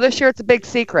 So this year, it's a big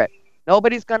secret.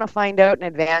 Nobody's going to find out in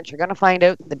advance. You're going to find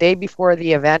out the day before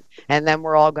the event, and then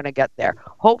we're all going to get there.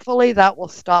 Hopefully that will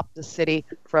stop the city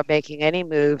from making any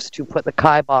moves to put the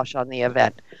kibosh on the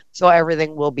event. So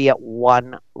everything will be at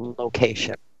one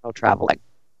location. No traveling.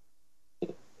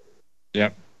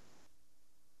 Yep.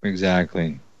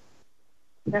 Exactly.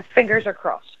 The fingers are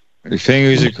crossed. The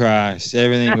fingers are crossed.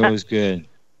 Everything goes good.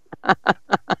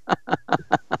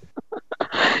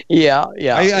 Yeah.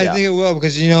 I think it will,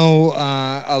 because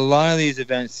a lot of these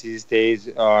events these days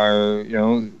are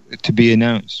to be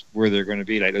announced where they're going to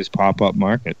be, like those pop-up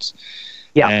markets.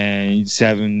 Yeah. And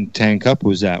 7-10 Cup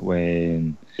was that way,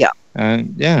 and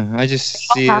I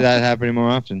just see that happening more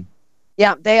often.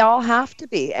 Yeah, they all have to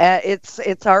be.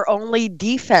 It's our only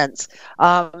defense,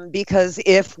 because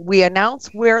if we announce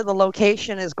where the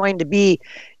location is going to be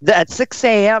at 6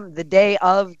 a.m. the day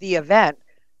of the event,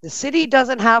 the city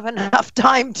doesn't have enough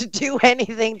time to do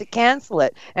anything to cancel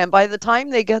it. And by the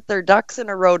time they get their ducks in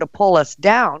a row to pull us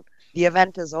down, the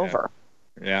event is over.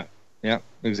 Yeah,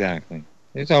 exactly.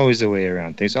 There's always a way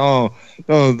around things. Oh,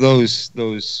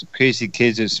 those crazy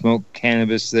kids that smoke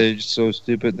cannabis, they're just so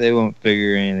stupid, they won't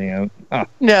figure anything out. Oh.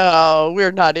 No,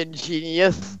 we're not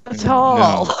ingenious at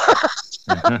all.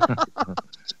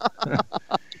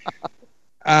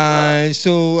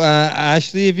 So,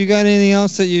 Ashley, have you got anything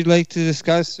else that you'd like to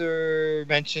discuss or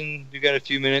mention? We've got a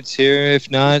few minutes here.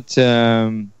 If not,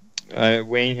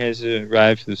 Wayne has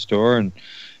arrived to the store, and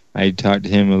I talked to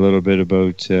him a little bit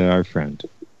about our friend.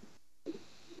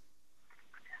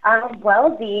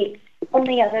 Well, the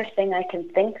only other thing I can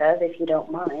think of, if you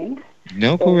don't mind,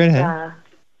 No, go right ahead.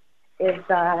 Is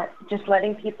just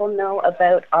letting people know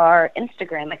about our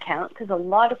Instagram account, because a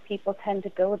lot of people tend to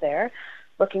go there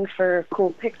looking for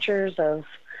cool pictures of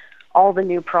all the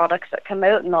new products that come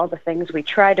out and all the things we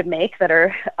try to make that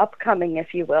are upcoming,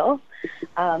 if you will.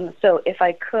 So if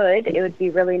I could, it would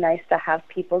be really nice to have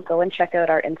people go and check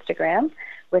out our Instagram.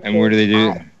 And where do they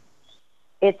do it?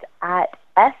 It's at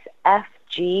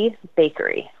SFG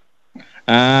Bakery.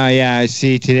 Yeah, I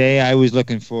see. Today I was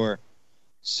looking for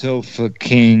Sofa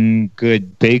King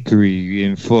Good Bakery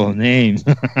in full name.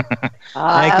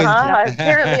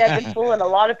 Apparently I've been fooling a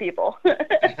lot of people.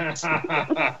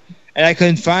 And I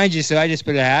couldn't find you, so I just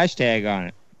put a hashtag on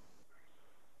it.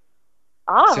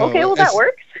 Okay, well that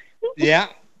works. Yeah.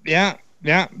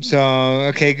 So,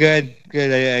 okay, good.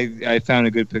 I found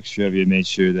a good picture of you, made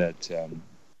sure that...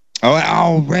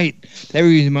 right. That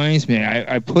reminds me.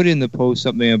 I put in the post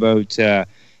something about...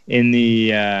 in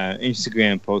the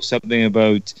Instagram post, something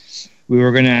about we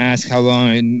were going to ask how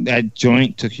long that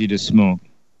joint took you to smoke.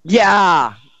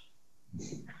 Yeah.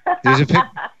 There's a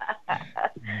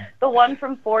The one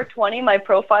from 420, my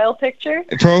profile picture.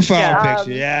 Picture,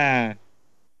 yeah.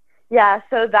 Yeah,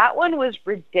 so that one was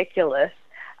ridiculous.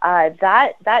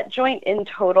 That joint in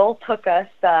total took us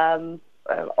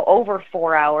over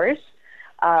 4 hours.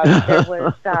 There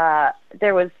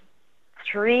was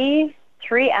three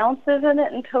ounces in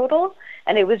it in total,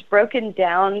 and it was broken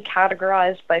down,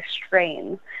 categorized by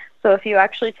strain. So if you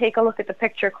actually take a look at the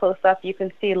picture close up, you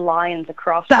can see lines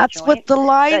across the joint. That's what the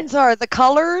lines are, the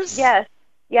colors? Yes.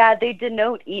 Yeah, they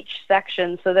denote each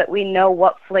section so that we know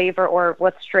what flavor or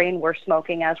what strain we're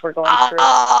smoking as we're going through.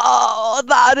 Oh,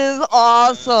 that is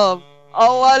awesome.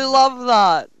 Oh, I love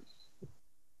that.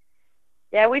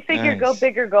 Yeah, we figured go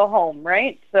big or go home,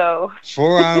 right? So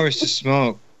 4 hours to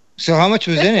smoke. So how much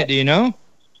was in it? Do you know?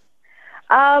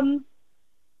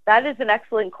 That is an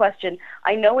excellent question.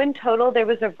 I know in total there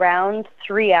was around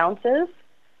 3 ounces.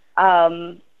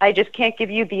 I just can't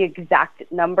give you the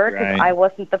exact number because I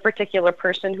wasn't the particular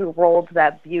person who rolled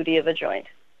that beauty of a joint.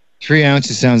 3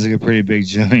 ounces sounds like a pretty big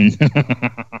joint.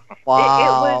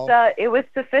 Wow. It was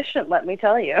sufficient, let me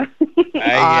tell you.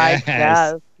 I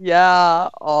guess. Yeah.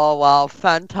 Oh, wow.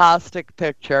 Fantastic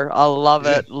picture. I love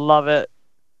it. Love it.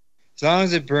 As long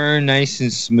as it burned nice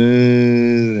and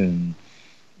smooth,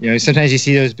 and sometimes you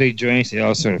see those big joints, they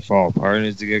all sort of fall apart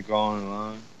as they get going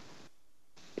along.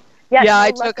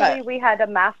 Yeah, luckily we had a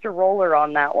master roller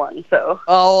on that one, so.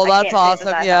 Oh, well, that's awesome.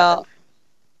 Happened.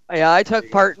 Yeah, I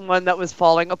took part in one that was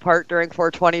falling apart during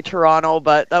 420 Toronto,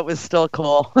 but that was still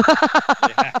cool.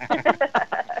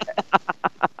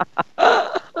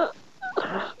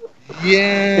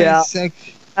 Yes. Yeah.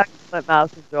 Excellent,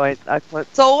 massive joint.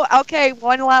 Excellent. So, okay,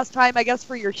 one last time, I guess,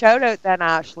 for your shout out then,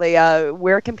 Ashley.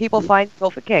 Where can people find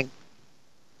Sofa King?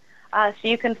 So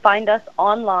you can find us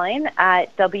online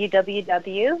at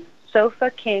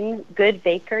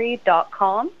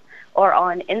www.sofakinggoodbakery.com or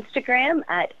on Instagram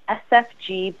at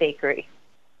SFG Bakery.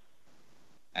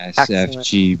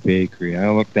 SFG Bakery.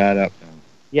 I'll look that up now.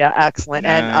 Yeah, excellent.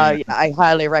 And I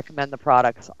highly recommend the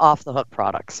products, Off the Hook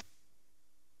products.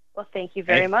 Well, thank you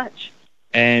very much.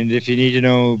 And if you need to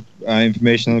know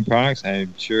information on the products,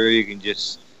 I'm sure you can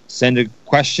just send a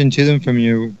question to them from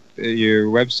your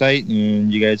website,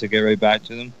 and you guys will get right back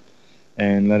to them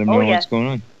and let them know what's going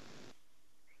on.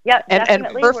 Yeah, and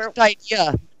definitely.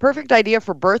 Perfect idea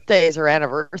for birthdays or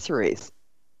anniversaries.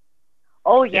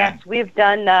 Oh yes, we've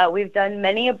done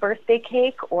many a birthday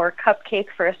cake or cupcake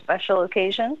for a special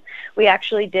occasion. We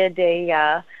actually did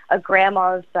a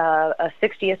grandma's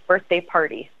 60th birthday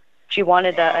party. She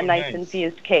wanted a nice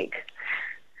infused cake.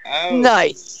 Oh.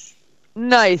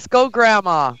 Nice. Go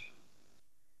grandma.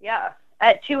 Yeah,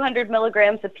 at 200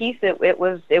 milligrams a piece, it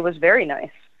was very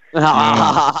nice.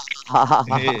 I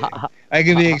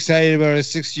can be excited about a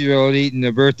 60-year-old eating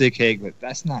a birthday cake, but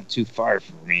that's not too far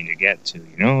for me to get to.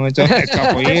 It's only a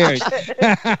couple years.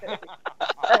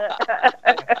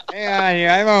 Hang on here,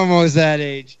 I'm almost that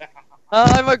age.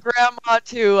 I'm a grandma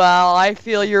too, Al. I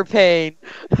feel your pain.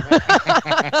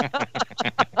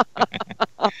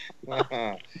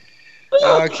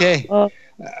 Okay. All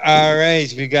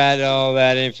right. We got all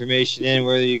that information in,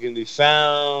 where you can be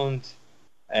found.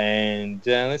 And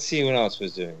let's see what else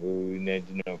was there. We need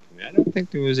to know from you. I don't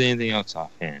think there was anything else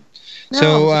offhand. No.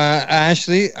 So,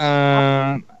 Ashley,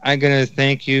 I'm going to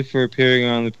thank you for appearing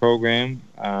on the program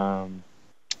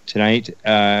tonight.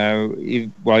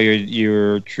 While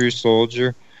you're a true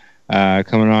soldier,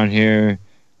 coming on here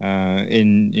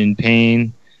in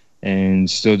pain and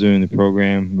still doing the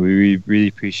program. We really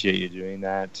appreciate you doing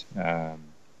that.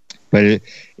 But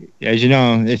as you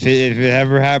know, if it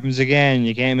ever happens again,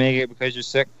 you can't make it because you're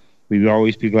sick, we'd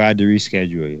always be glad to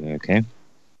reschedule you. Okay?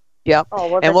 Yep. Oh,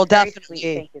 well, and we'll definitely.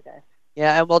 Thank you, guys.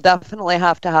 Yeah, and we'll definitely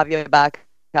have to have you back,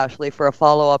 Ashley, for a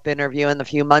follow-up interview in a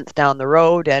few months down the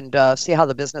road, and see how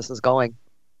the business is going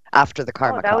after the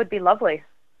Karma Cup. That would be lovely.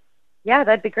 Yeah,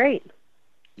 that'd be great.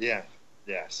 Yeah.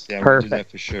 Yes. Yeah. Perfect. We'll do that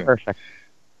for sure. Perfect.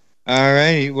 All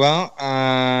righty. Well,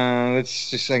 I'm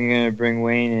gonna bring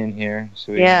Wayne in here.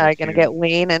 So I'm gonna get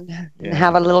Wayne and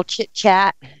have a little chit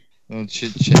chat. Okay.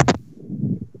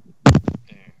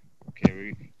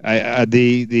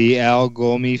 The Al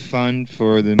Golmi fund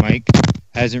for the mic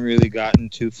hasn't really gotten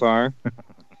too far.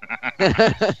 But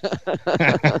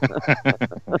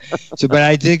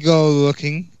I did go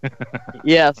looking.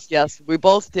 Yes, we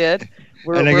both did.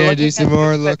 And I'm gonna do some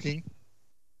more looking.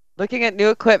 Looking at new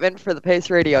equipment for the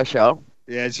Pace Radio Show.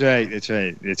 Yeah, that's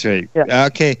right. Yeah.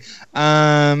 Okay.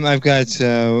 I've got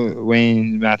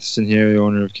Wayne Matheson here, the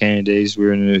owner of Canada Days.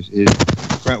 We're in his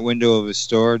front window of his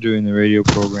store doing the radio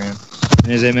program.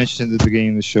 And as I mentioned at the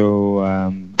beginning of the show,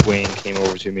 Wayne came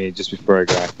over to me just before I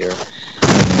got here and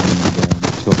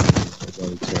told me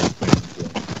about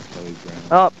Kelly Brown.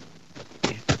 Oh,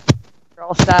 you're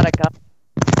all static up.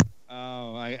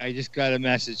 Oh, I just got a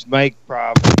message. Mic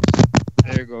problems.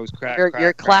 There goes crack.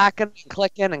 You're clacking,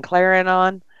 clicking, and clearing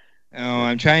on. Oh,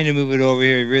 I'm trying to move it over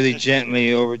here really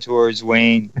gently over towards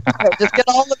Wayne. Just get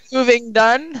all the moving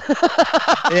done.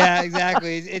 Yeah,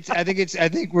 exactly. I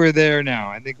think we're there now.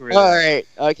 I think we're there. All right.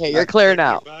 Okay, you're clear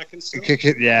now.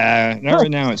 Yeah. Not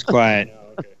right now. It's quiet.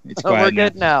 It's quiet. We're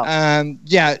good now.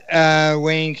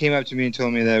 Wayne came up to me and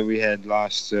told me that we had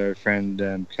lost our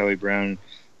friend Kelly Brown.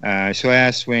 So I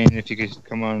asked Wayne if he could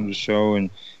come on the show and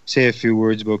say a few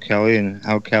words about Kelly and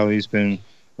how Kelly's been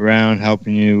around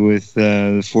helping you with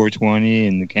the 420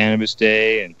 and the Cannabis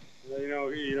Day. And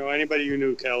you know, anybody who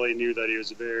knew Kelly knew that he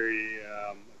was a very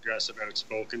aggressive,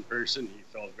 outspoken person. He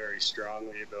felt very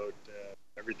strongly about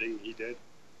everything he did.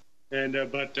 And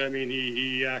but I mean,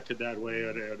 he acted that way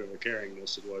out of a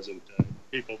caringness. It wasn't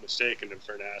people mistaking him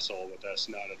for an asshole, but that's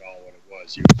not at all what it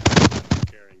was. He was a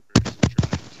caring person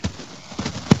trying to.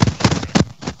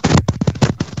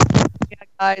 Yeah,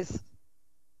 guys.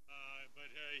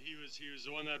 He was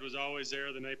the one that was always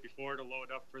there the night before to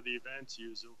load up for the events. He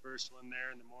was the first one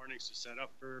there in the mornings to set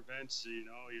up for events. You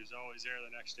know, he was always there the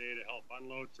next day to help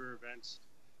unload for events.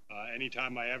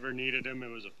 Anytime I ever needed him, it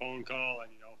was a phone call,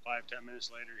 and 5-10 minutes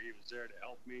later, he was there to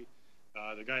help me.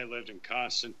 The guy lived in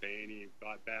constant pain. He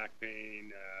got back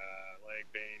pain, leg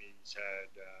pain. He's had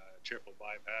triple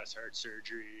bypass heart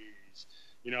surgery.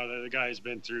 The guy's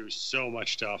been through so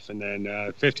much stuff. And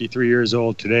then 53 years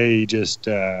old today, he just.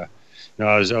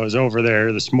 I was over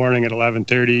there this morning at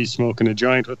 11:30 smoking a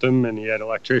joint with him, and he had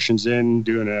electricians in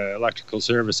doing an electrical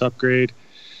service upgrade.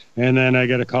 And then I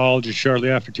get a call just shortly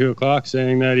after 2 o'clock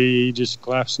saying that he just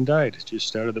collapsed and died,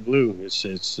 just out of the blue. It's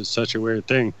such a weird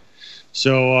thing.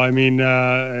 So I mean,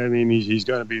 he's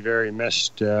going to be very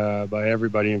missed by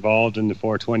everybody involved in the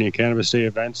 420 Cannabis Day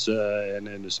events,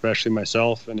 and especially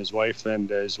myself and his wife and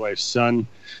his wife's son,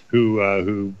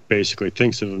 who basically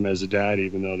thinks of him as a dad,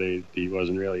 even though he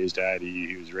wasn't really his dad.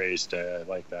 He was raised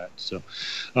like that. So,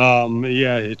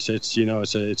 yeah, it's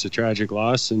a tragic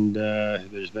loss, and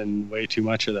there's been way too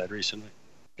much of that recently.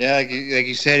 Yeah, like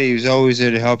you said, he was always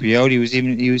there to help you out. He was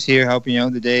here helping you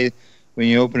out the day when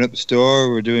you opened up the store.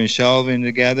 We're doing shelving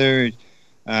together.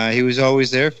 He was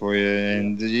always there for you,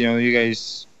 and you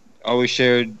guys always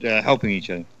shared helping each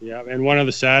other. Yeah, and one of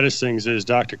the saddest things is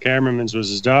Dr. Cameron's was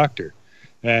his doctor,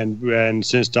 and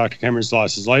since Dr. Cameron's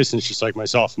lost his license, just like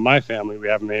myself and my family, we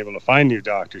haven't been able to find new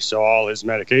doctors. So all his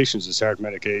medications, his heart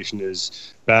medication,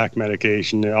 his back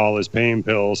medication, all his pain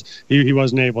pills, he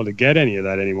wasn't able to get any of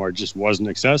that anymore. It just wasn't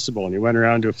accessible. And he went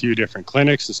around to a few different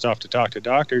clinics and stuff to talk to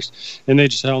doctors, and they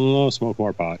just tell him, no, smoke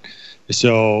more pot.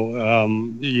 So,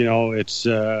 it's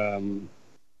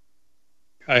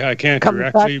I can't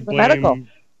directly blame.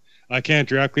 I can't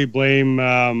directly blame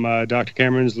Dr.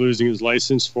 Cameron's losing his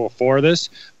license for this,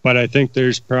 but I think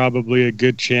there's probably a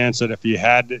good chance that if he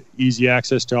had easy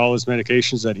access to all his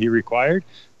medications that he required,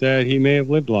 that he may have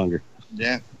lived longer.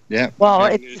 Yeah. Well,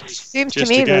 it seems to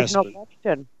me there's no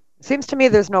question. It seems to me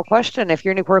there's no question. If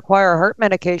you require heart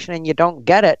medication and you don't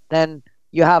get it, then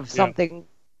you have something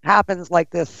happens like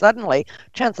this suddenly.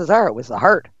 Chances are it was the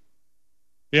heart.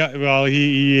 Yeah, well,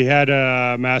 he had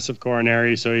a massive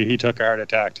coronary, so he took a heart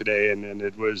attack today, and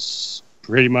it was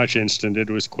pretty much instant. It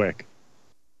was quick.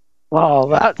 Well,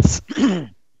 that's it's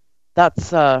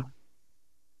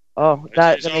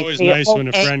always nice when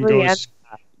a friend goes.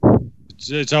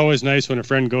 It's always nice when a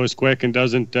friend goes quick and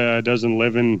doesn't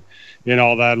live in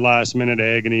all that last minute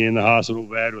agony in the hospital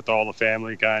bed with all the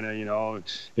family kind of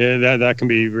that can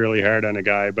be really hard on a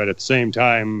guy. But at the same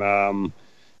time,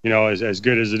 as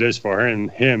good as it is for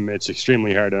him, it's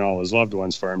extremely hard on all his loved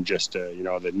ones for him. Just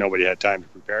that nobody had time to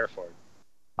prepare for it.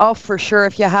 Oh, for sure.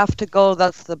 If you have to go,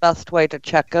 that's the best way to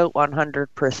check out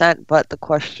 100%. But the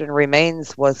question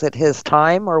remains: was it his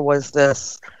time, or was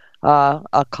this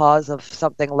a cause of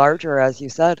something larger, as you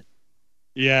said?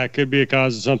 Yeah, it could be a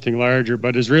cause of something larger,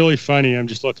 but it's really funny. I'm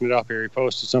just looking it up here. He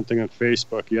posted something on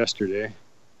Facebook yesterday,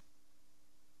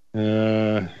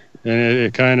 and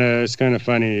it's kind of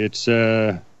funny. It's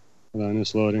hold on,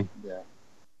 it's loading. Yeah,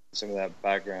 some of that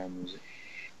background music.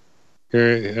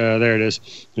 Here, there it is.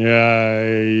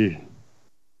 Yeah.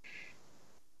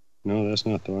 No, that's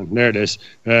not the one. There it is.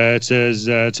 It says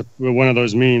it's one of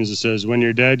those memes. It says, "When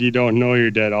you're dead, you don't know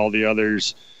you're dead. All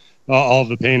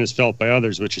the pain is felt by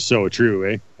others," which is so true,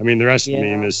 eh? I mean, the rest of the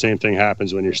meme is same thing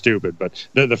happens when you're stupid, but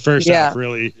the first half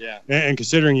really. Yeah. And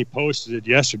considering he posted it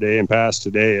yesterday and passed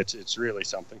today, it's really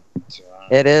something. So,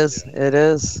 it is.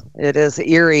 Yeah. It is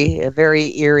eerie,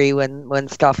 very eerie when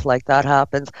stuff like that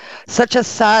happens. Such a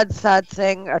sad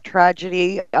thing, a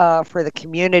tragedy for the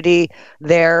community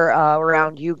there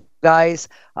around you guys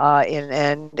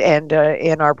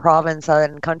in our province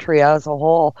and country as a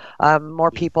whole.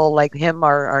 More people like him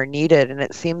are needed, and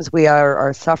it seems we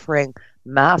are suffering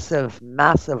massive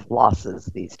losses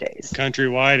these days.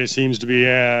 Countrywide, it seems to be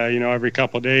every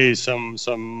couple of days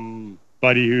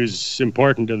somebody who's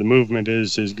important to the movement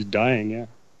is dying.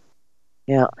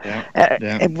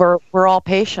 And we're all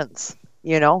patients,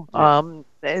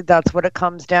 That's what it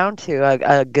comes down to.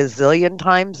 A gazillion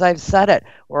times I've said it.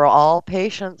 We're all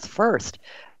patients first.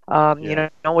 We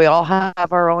all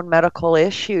have our own medical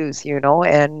issues,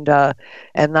 and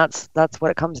that's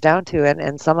what it comes down to.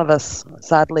 And some of us,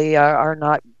 sadly, are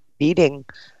not beating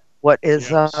what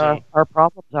is our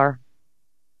problems are.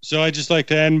 So I'd just like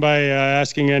to end by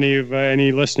asking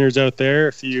any listeners out there,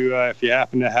 if you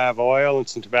happen to have oil and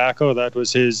some tobacco, that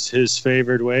was his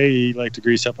favorite way. He liked to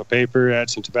grease up a paper, add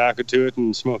some tobacco to it,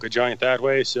 and smoke a joint that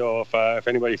way. So if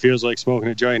anybody feels like smoking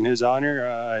a joint in his honor,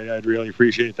 I'd really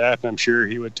appreciate that, and I'm sure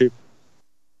he would too.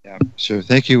 Yeah, sure.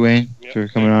 Thank you, Wayne, for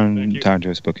coming on and talking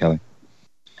to us about Kelly.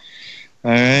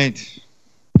 All right.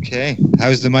 Okay.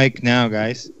 How's the mic now,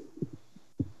 guys?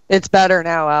 It's better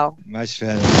now, Al. Much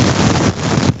better.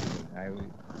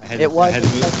 It was.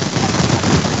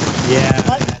 Yeah.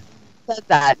 Said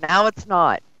that. Now it's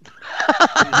not.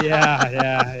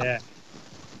 Yeah.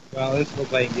 Well, let's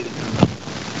hope I can get it done.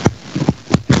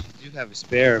 I do have a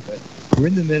spare, but we're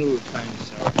in the middle of trying to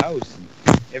sell a house, and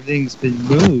everything's been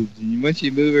moved. And once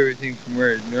you move everything from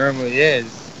where it normally is,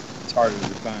 it's harder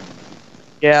to find.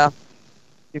 Yeah.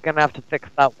 You're going to have to fix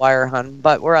that wire, hun.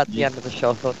 But we're at the end of the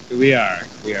show. So. We are.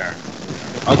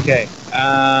 Okay.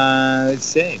 Let's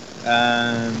see.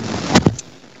 As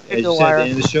you said at the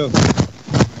end of the show. My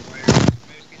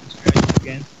wire's getting scratched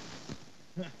again.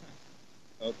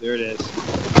 there it is.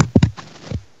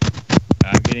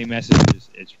 I'm getting messages.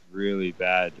 It's really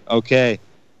bad. Okay.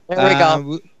 There we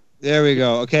go. There we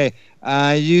go. Okay.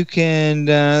 You can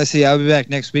let's see. I'll be back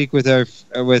next week with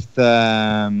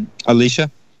Alicia,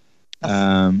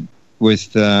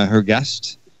 with her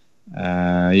guest.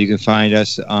 You can find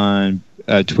us on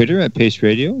Twitter at Pace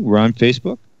Radio. We're on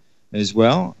Facebook as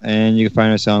well, and you can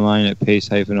find us online at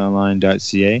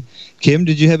pace-online.ca. Kim,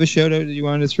 did you have a shout out that you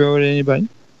wanted to throw at anybody?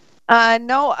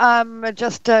 No,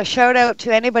 just a shout out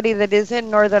to anybody that is in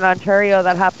Northern Ontario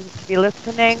that happens to be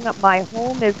listening. My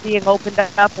home is being opened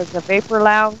up as a vapor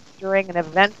lounge during an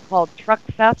event called Truck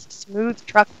Fest, Smooth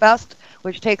Truck Fest,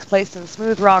 which takes place in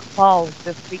Smooth Rock Falls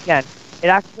this weekend. It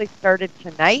actually started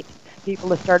tonight. People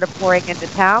have started pouring into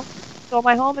town. So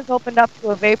my home is opened up to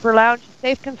a vapor lounge,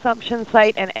 safe consumption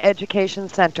site, and education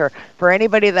center. For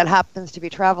anybody that happens to be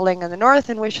traveling in the north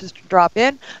and wishes to drop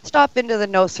in, stop into the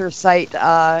NOSER site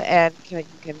and you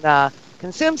can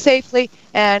consume safely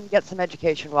and get some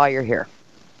education while you're here.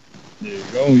 There you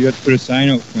go. You have to put a sign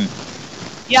out front.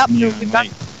 Yep, Yeah, we've got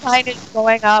signage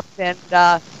going up, and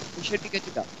we should be good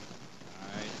to go. All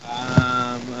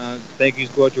right. Thank you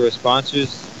go out to our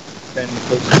sponsors. Spend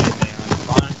the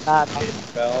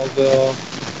Belleville.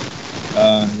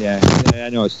 Yeah, I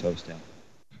know it's Toast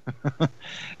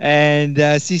And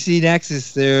CC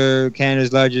Nexus, they're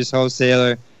Canada's largest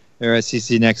wholesaler. They're at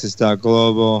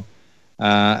ccnexus.global.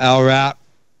 LRAP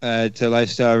to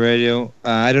Lifestyle Radio.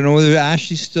 I don't know whether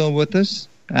Ashley's still with us.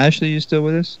 Ashley, you still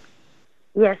with us?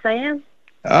 Yes, I am.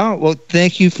 Oh, well,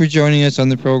 thank you for joining us on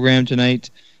the program tonight.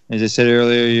 As I said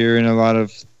earlier, you're in a lot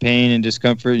of pain and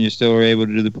discomfort, and you still were able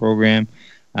to do the program.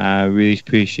 I really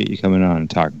appreciate you coming on and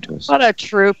talking to us. What a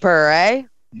trooper, eh?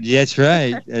 That's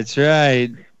right. That's right.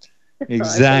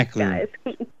 Exactly.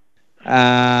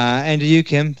 And to you,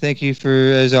 Kim, thank you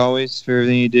as always, for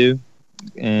everything you do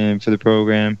and for the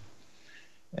program.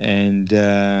 And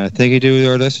thank you to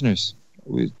our listeners.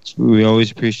 We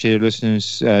always appreciate our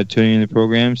listeners tuning in the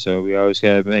program, so we always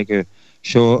got to make a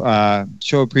show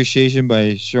appreciation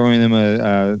by showing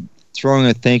them throwing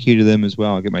a thank you to them as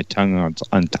well. I'll get my tongue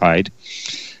untied.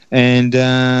 And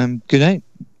good night.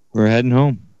 We're heading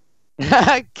home.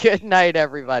 Good night,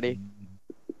 everybody.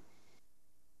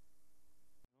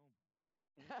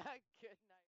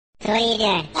 So what are you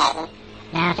doing?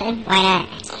 Nothing. Why not?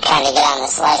 Trying to get on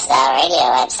this Lifestyle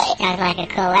Radio website. Sounds like a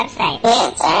cool website. Yeah,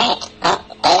 it's alright. Oh,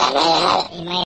 wait, I might have it. You might